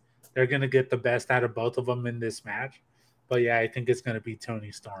best. They're going to get the best out of both of them in this match. But yeah, I think it's going to be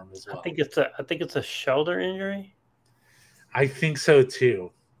Toni Storm as well. I think it's a shoulder injury. I think so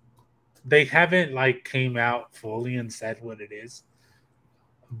too. They haven't came out fully and said what it is.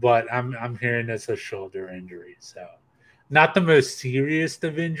 But I'm hearing it's a shoulder injury. So not the most serious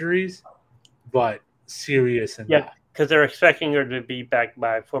of injuries, but serious enough. Yeah, because they're expecting her to be back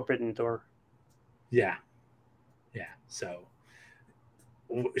by Forbidden Door. Yeah. Yeah. So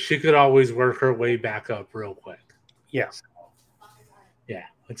she could always work her way back up real quick. Yeah. So, yeah.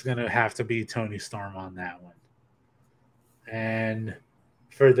 It's going to have to be Toni Storm on that one. And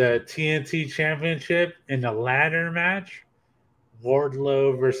for the TNT Championship in the ladder match,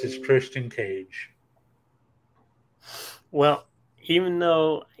 Wardlow versus Christian Cage. Well, even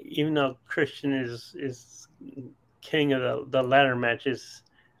though Christian is king of the ladder matches,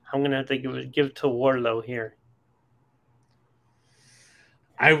 I'm gonna have to give it to Wardlow here.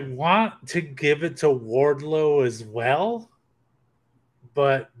 I want to give it to Wardlow as well,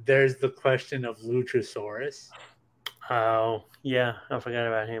 but there's the question of Luchasaurus. Oh yeah, I forgot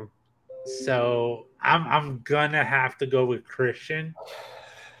about him. So I'm gonna have to go with Christian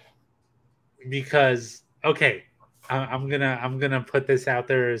because I'm gonna put this out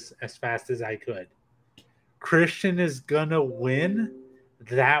there as fast as I could. Christian is gonna win.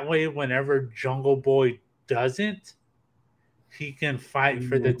 That way, whenever Jungle Boy doesn't, he can fight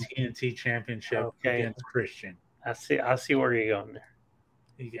for the TNT Championship against Christian. I see where you're going there.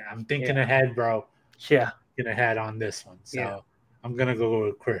 Yeah, I'm thinking ahead, bro. Yeah, thinking ahead on this one. So I'm gonna go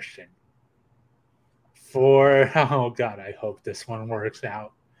with Christian. Oh God, I hope this one works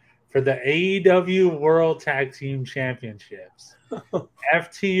out. For the AEW World Tag Team Championships,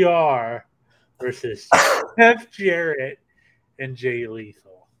 FTR versus Jeff Jarrett and Jay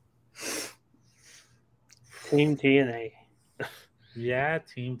Lethal. Team TNA. Yeah,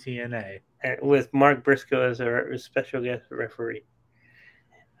 Team TNA. With Mark Briscoe as a special guest referee.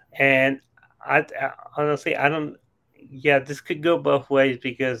 And I honestly, I don't. Yeah, this could go both ways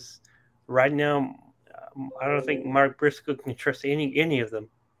because right now, I don't think Mark Briscoe can trust any of them.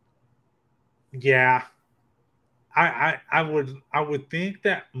 Yeah, I would think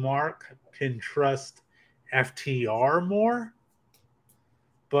that Mark can trust FTR more,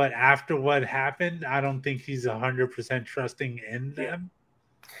 but after what happened, I don't think he's 100% trusting in them.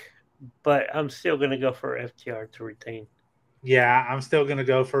 But I'm still gonna go for FTR to retain. Yeah, I'm still gonna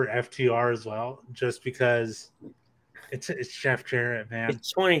go for FTR as well, just because it's Jeff Jarrett, man.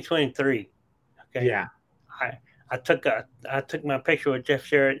 It's 2023. Okay. Yeah. I took my picture with Jeff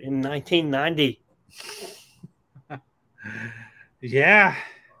Jarrett in 1990. Yeah,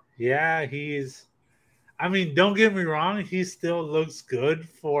 he's. I mean, don't get me wrong, he still looks good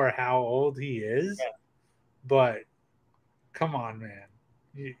for how old he is. Yeah. But come on, man.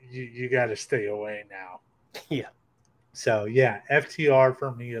 you got to stay away now. Yeah. So yeah, FTR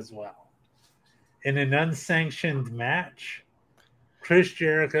for me as well. In an unsanctioned match, Chris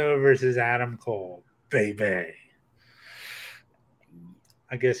Jericho versus Adam Cole, baby.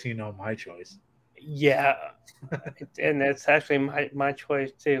 I guess you know my choice. Yeah, and that's actually my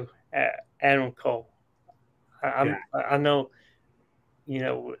choice too. Adam Cole. Yeah. I know.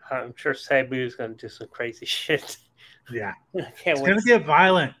 I'm sure Sabu's going to do some crazy shit. Yeah. I can't It's wait. going to get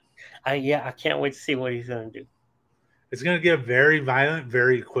violent. I can't wait to see what he's going to do. It's going to get very violent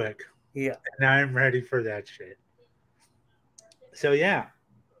very quick. Yeah. And I'm ready for that shit. So, yeah.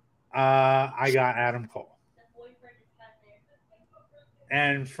 I got Adam Cole.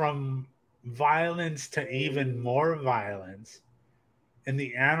 And from violence to even more violence, in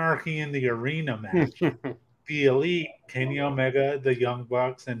the Anarchy in the Arena match, the Elite, Kenny Omega, the Young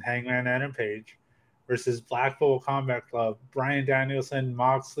Bucks, and Hangman Adam Page versus Blackpool Combat Club, Bryan Danielson,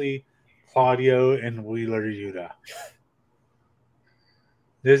 Moxley, Claudio, and Wheeler Yuta.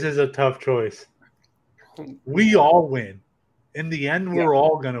 This is a tough choice. We all win. In the end, we're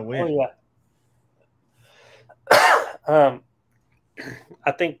all going to win. Oh, yeah.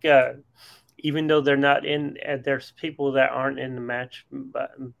 I think even though they're not in, there's people that aren't in the match,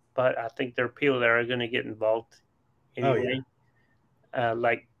 but I think there are people that are going to get involved anyway. Oh, yeah.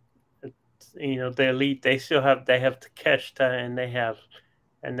 Like, the Elite, they have Takeshita,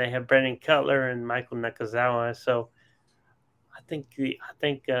 and they have Brandon Cutler and Michael Nakazawa. So I think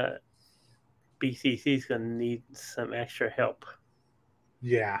BCC is going to need some extra help.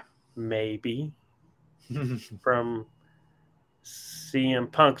 Yeah, maybe from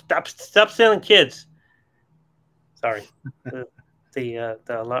CM Punk. Stop stealing kids. Sorry, the thing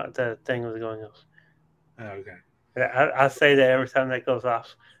was going off. Okay. I say that every time that goes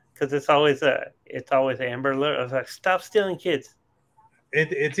off because it's always Amber Alert. I was like, stop stealing kids.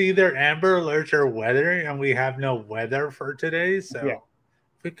 It's either Amber Alert or weather, and we have no weather for today. So if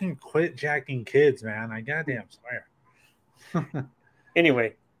we can quit jacking kids, man, I goddamn swear.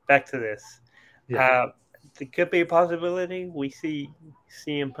 Anyway, back to this. Yeah. There could be a possibility we see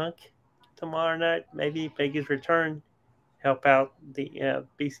CM Punk tomorrow night. Maybe make his return, help out the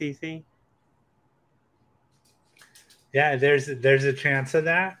BCC. Yeah, there's a chance of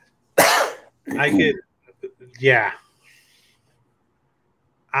that. Yeah.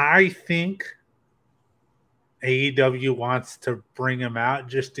 I think AEW wants to bring him out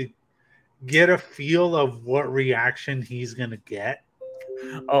just to get a feel of what reaction he's going to get.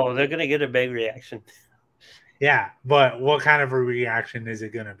 Oh, they're going to get a big reaction. Yeah, but what kind of a reaction is it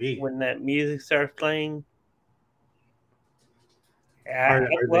going to be? When that music starts playing?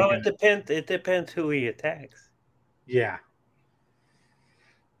 It depends. It depends who he attacks. Yeah.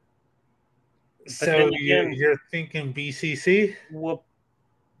 But so you're thinking BCC? Well,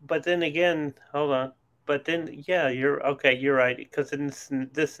 but then again, hold on. But then, yeah, you're right. Because in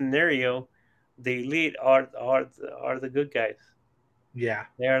this scenario, the Elite are the good guys. Yeah,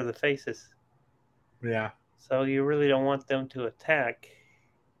 they are the faces. Yeah. So you really don't want them to attack.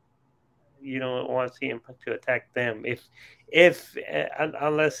 You don't want CM Punk to attack them unless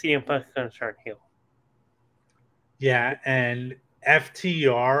CM Punk is going to turn heel. Yeah, and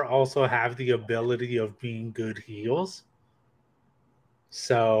FTR also have the ability of being good heels.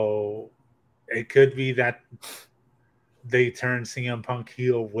 So it could be that they turn CM Punk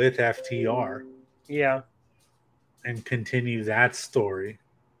heel with FTR. Yeah. And continue that story.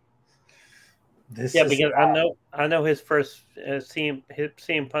 Because I know his first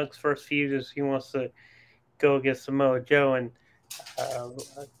CM Punk's first feud is he wants to go against Samoa Joe, and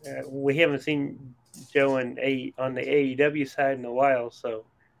we haven't seen Joe on the AEW side in a while, so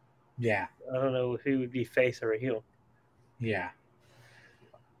yeah, I don't know if he would be face or a heel. Yeah.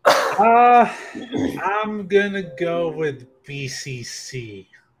 I'm gonna go with BCC.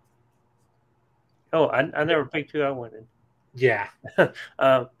 Oh, I never picked who I wanted. Yeah.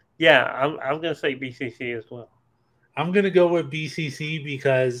 Yeah, I'm gonna say BCC as well. I'm gonna go with BCC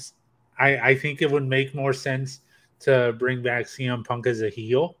because I think it would make more sense to bring back CM Punk as a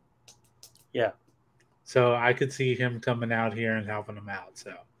heel. Yeah. So I could see him coming out here and helping him out.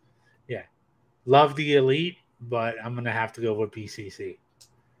 So, yeah. Love the Elite, but I'm going to have to go with BCC.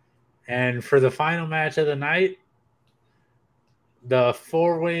 And for the final match of the night, the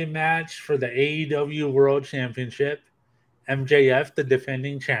four-way match for the AEW World Championship, MJF, the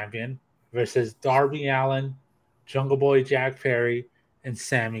defending champion, versus Darby Allin, Jungle Boy Jack Perry, and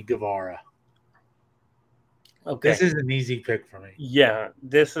Sammy Guevara. Okay. This is an easy pick for me. Yeah,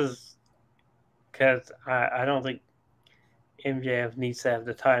 this is because I don't think MJF needs to have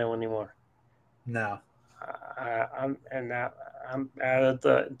the title anymore. No. I out of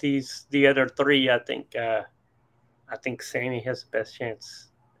the other three, I think Sammy has the best chance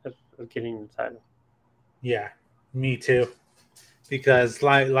of getting the title. Yeah, me too. Because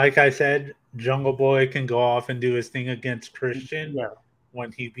like I said, Jungle Boy can go off and do his thing against Christian Yeah,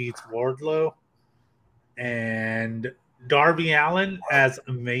 when he beats Wardlow. And Darby Allin, as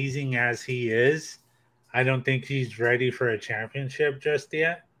amazing as he is, I don't think he's ready for a championship just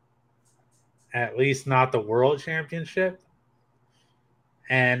yet. At least not the world championship.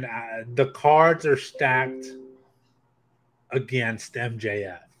 And the cards are stacked against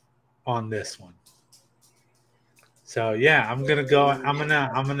MJF on this one. So yeah, I'm gonna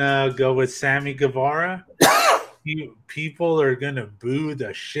go with Sammy Guevara. People are gonna boo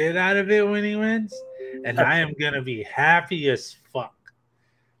the shit out of it when he wins, and I am gonna be happy as fuck.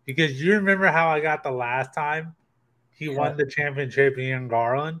 Because you remember how I got the last time he won the championship in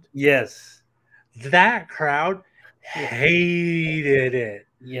Garland? yes, That crowd hated it.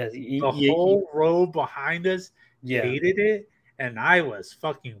 yes. The whole row behind us hated it, and I was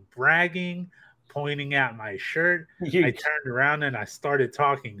fucking bragging, pointing at my shirt. I turned around and I started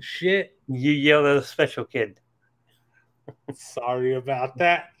talking shit. You yelled at a special kid. Sorry about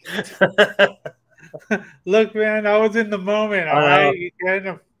that. Look, man, I was in the moment. All right, you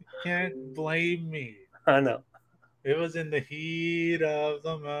can't blame me. I know. It was in the heat of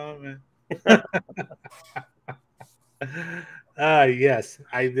the moment. Yes,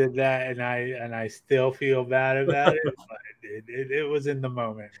 I did that, and I still feel bad about it. But it was in the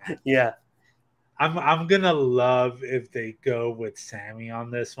moment. Yeah, I'm gonna love if they go with Sammy on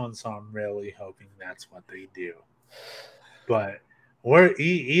this one. So I'm really hoping that's what they do. But we're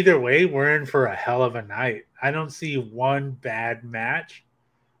either way, we're in for a hell of a night. I don't see one bad match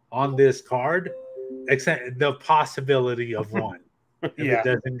on this card, except the possibility of one if it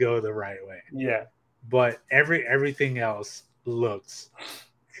doesn't go the right way. Yeah. But everything else looks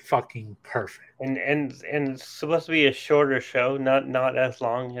fucking perfect. And it's supposed to be a shorter show, not as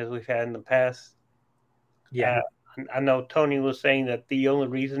long as we've had in the past. Yeah. I know Tony was saying that the only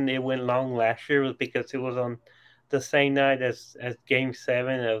reason it went long last year was because it was on the same night as Game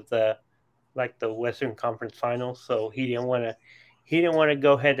 7 of the Western Conference Finals, so he didn't want to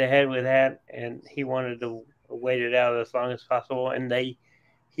go head to head with that, and he wanted to wait it out as long as possible. And he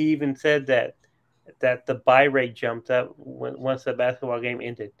even said that the buy rate jumped up once the basketball game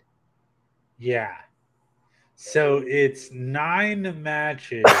ended. Yeah. So it's 9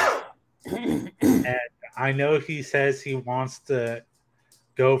 matches, and I know he says he wants to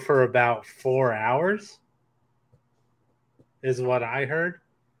go for about 4 hours. Is what I heard.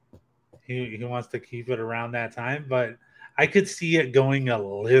 He wants to keep it around that time, but I could see it going a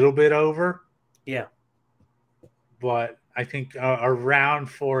little bit over. Yeah. But I think around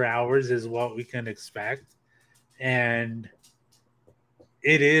 4 hours is what we can expect. And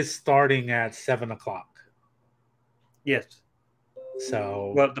it is starting at 7:00. Yes.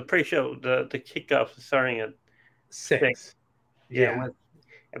 So well, the pre-show, the kickoff is starting at 6. Yeah.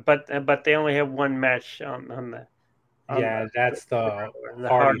 But they only have one match on the. That's the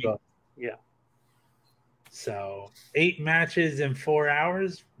Hardy. Yeah. So 8 matches in 4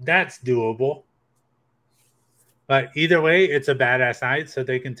 hours, that's doable. But either way, it's a badass night, so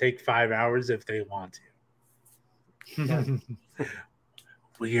they can take 5 hours if they want to. Yeah.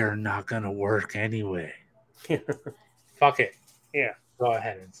 We are not going to work anyway. Fuck it. Yeah. Go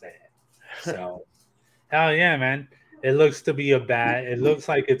ahead and say it. So, hell yeah, man. It looks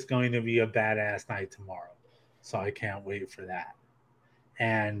like it's going to be a badass night tomorrow. So I can't wait for that.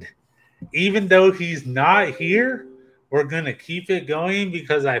 And even though he's not here, we're going to keep it going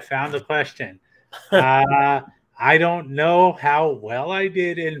because I found a question. I don't know how well I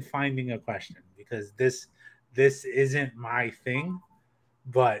did in finding a question because this isn't my thing,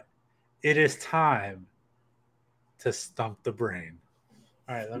 but it is time to stump the brain.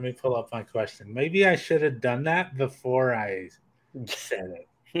 All right, let me pull up my question. Maybe I should have done that before I said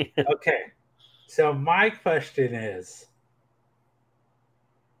it. Okay. So my question is,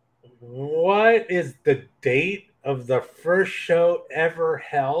 what is the date of the first show ever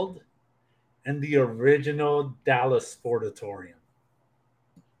held in the original Dallas Sportatorium?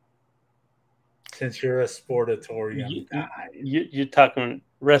 Since you're a Sportatorium guy. You're talking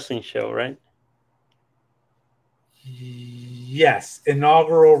wrestling show, right? Yes,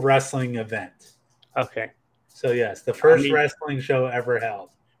 inaugural wrestling event. Okay. So yes, the first wrestling show ever held.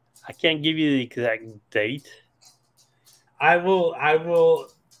 I can't give you the exact date. I will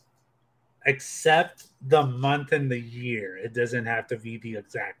accept the month and the year. It doesn't have to be the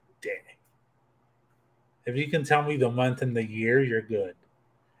exact day. If you can tell me the month and the year, you're good.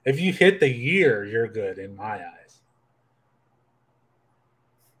 If you hit the year, you're good in my eyes.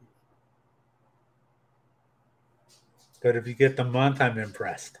 But if you get the month, I'm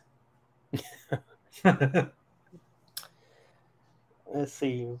impressed. Let's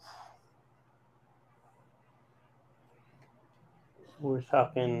see. We're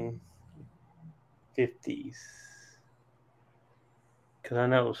talking 50s. Because I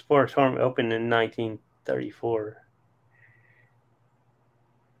know Sportatorium opened in 1934.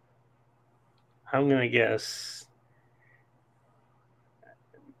 I'm going to guess.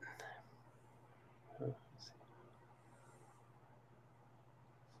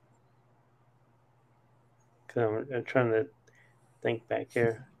 Because I'm trying to think back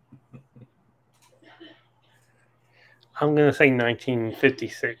here. I'm going to say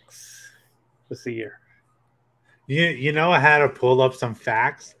 1956 was the year. You know, I had to pull up some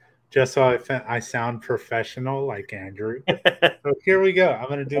facts just so I sound professional like Andrew. So here we go. I'm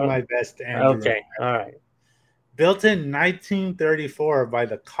going to do my best, Andrew. Okay, all right. Built in 1934 by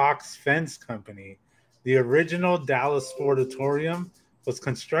the Cox Fence Company, the original Dallas Sportatorium was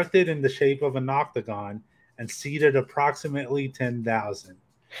constructed in the shape of an octagon and seated approximately 10,000.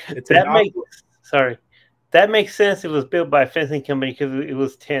 That makes sense. It was built by a fencing company because it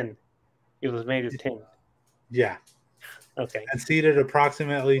was 10. It was made of 10. Yeah. Okay. And seated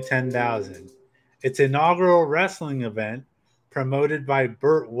approximately 10,000. Its inaugural wrestling event, promoted by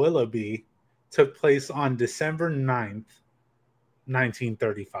Burt Willoughby, took place on December 9th,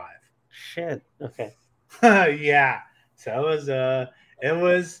 1935. Shit. Okay. Yeah. So that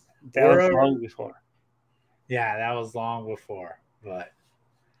was long before. Yeah, that was long before. But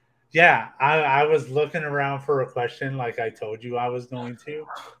yeah, I was looking around for a question like I told you I was going to.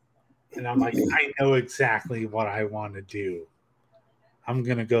 And I'm like, I know exactly what I want to do. I'm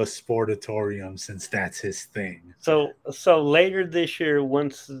gonna go Sportatorium since that's his thing. So later this year, when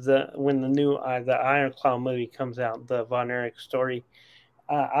the new the Iron Claw movie comes out, the Von Erich story,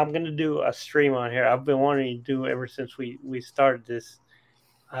 I'm gonna do a stream on here. I've been wanting to do ever since we started this.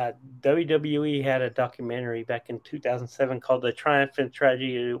 WWE had a documentary back in 2007 called "The Triumph and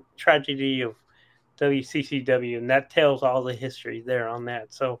Tragedy of WCCW," and that tells all the history there on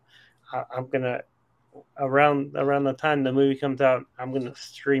that. So I'm gonna around the time the movie comes out, I'm gonna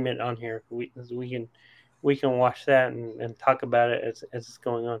stream it on here. We can watch that and talk about it as it's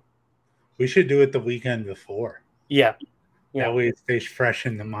going on. We should do it the weekend before. Yeah. That way it stays fresh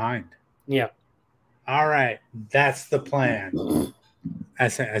in the mind. Yeah. All right, that's the plan.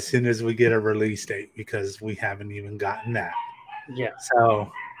 As soon as we get a release date, because we haven't even gotten that. Yeah.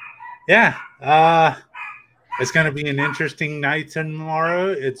 So, yeah, it's going to be an interesting night tomorrow.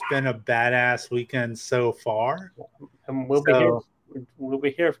 It's been a badass weekend so far. And we'll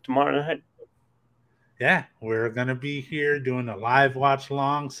be here tomorrow night. Yeah, we're going to be here doing a live watch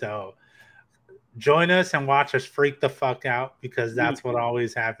along. So join us and watch us freak the fuck out, because that's what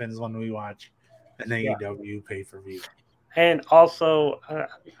always happens when we watch an AEW pay-per-view. And also,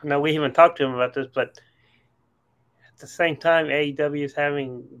 now we haven't talked to him about this, but at the same time, AEW is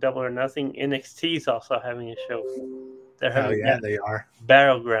having Double or Nothing. NXT is also having a show. They're having they are.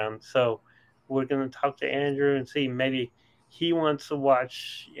 Battleground. So we're going to talk to Andrew and see maybe he wants to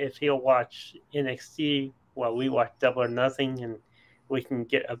watch, if he'll watch NXT while we watch Double or Nothing, and we can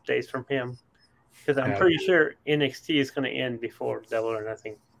get updates from him. Because I'm pretty sure NXT is going to end before Double or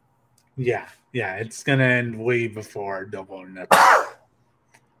Nothing. Yeah, it's going to end way before Double or Nothing.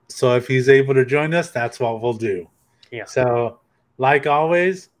 So if he's able to join us, that's what we'll do. Yeah. So, like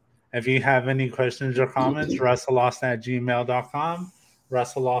always, if you have any questions or comments, WrestleLost@gmail.com,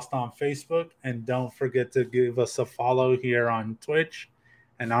 WrestleLost on Facebook, and don't forget to give us a follow here on Twitch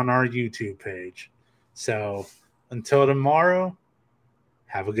and on our YouTube page. So, until tomorrow,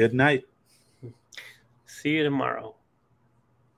 have a good night. See you tomorrow.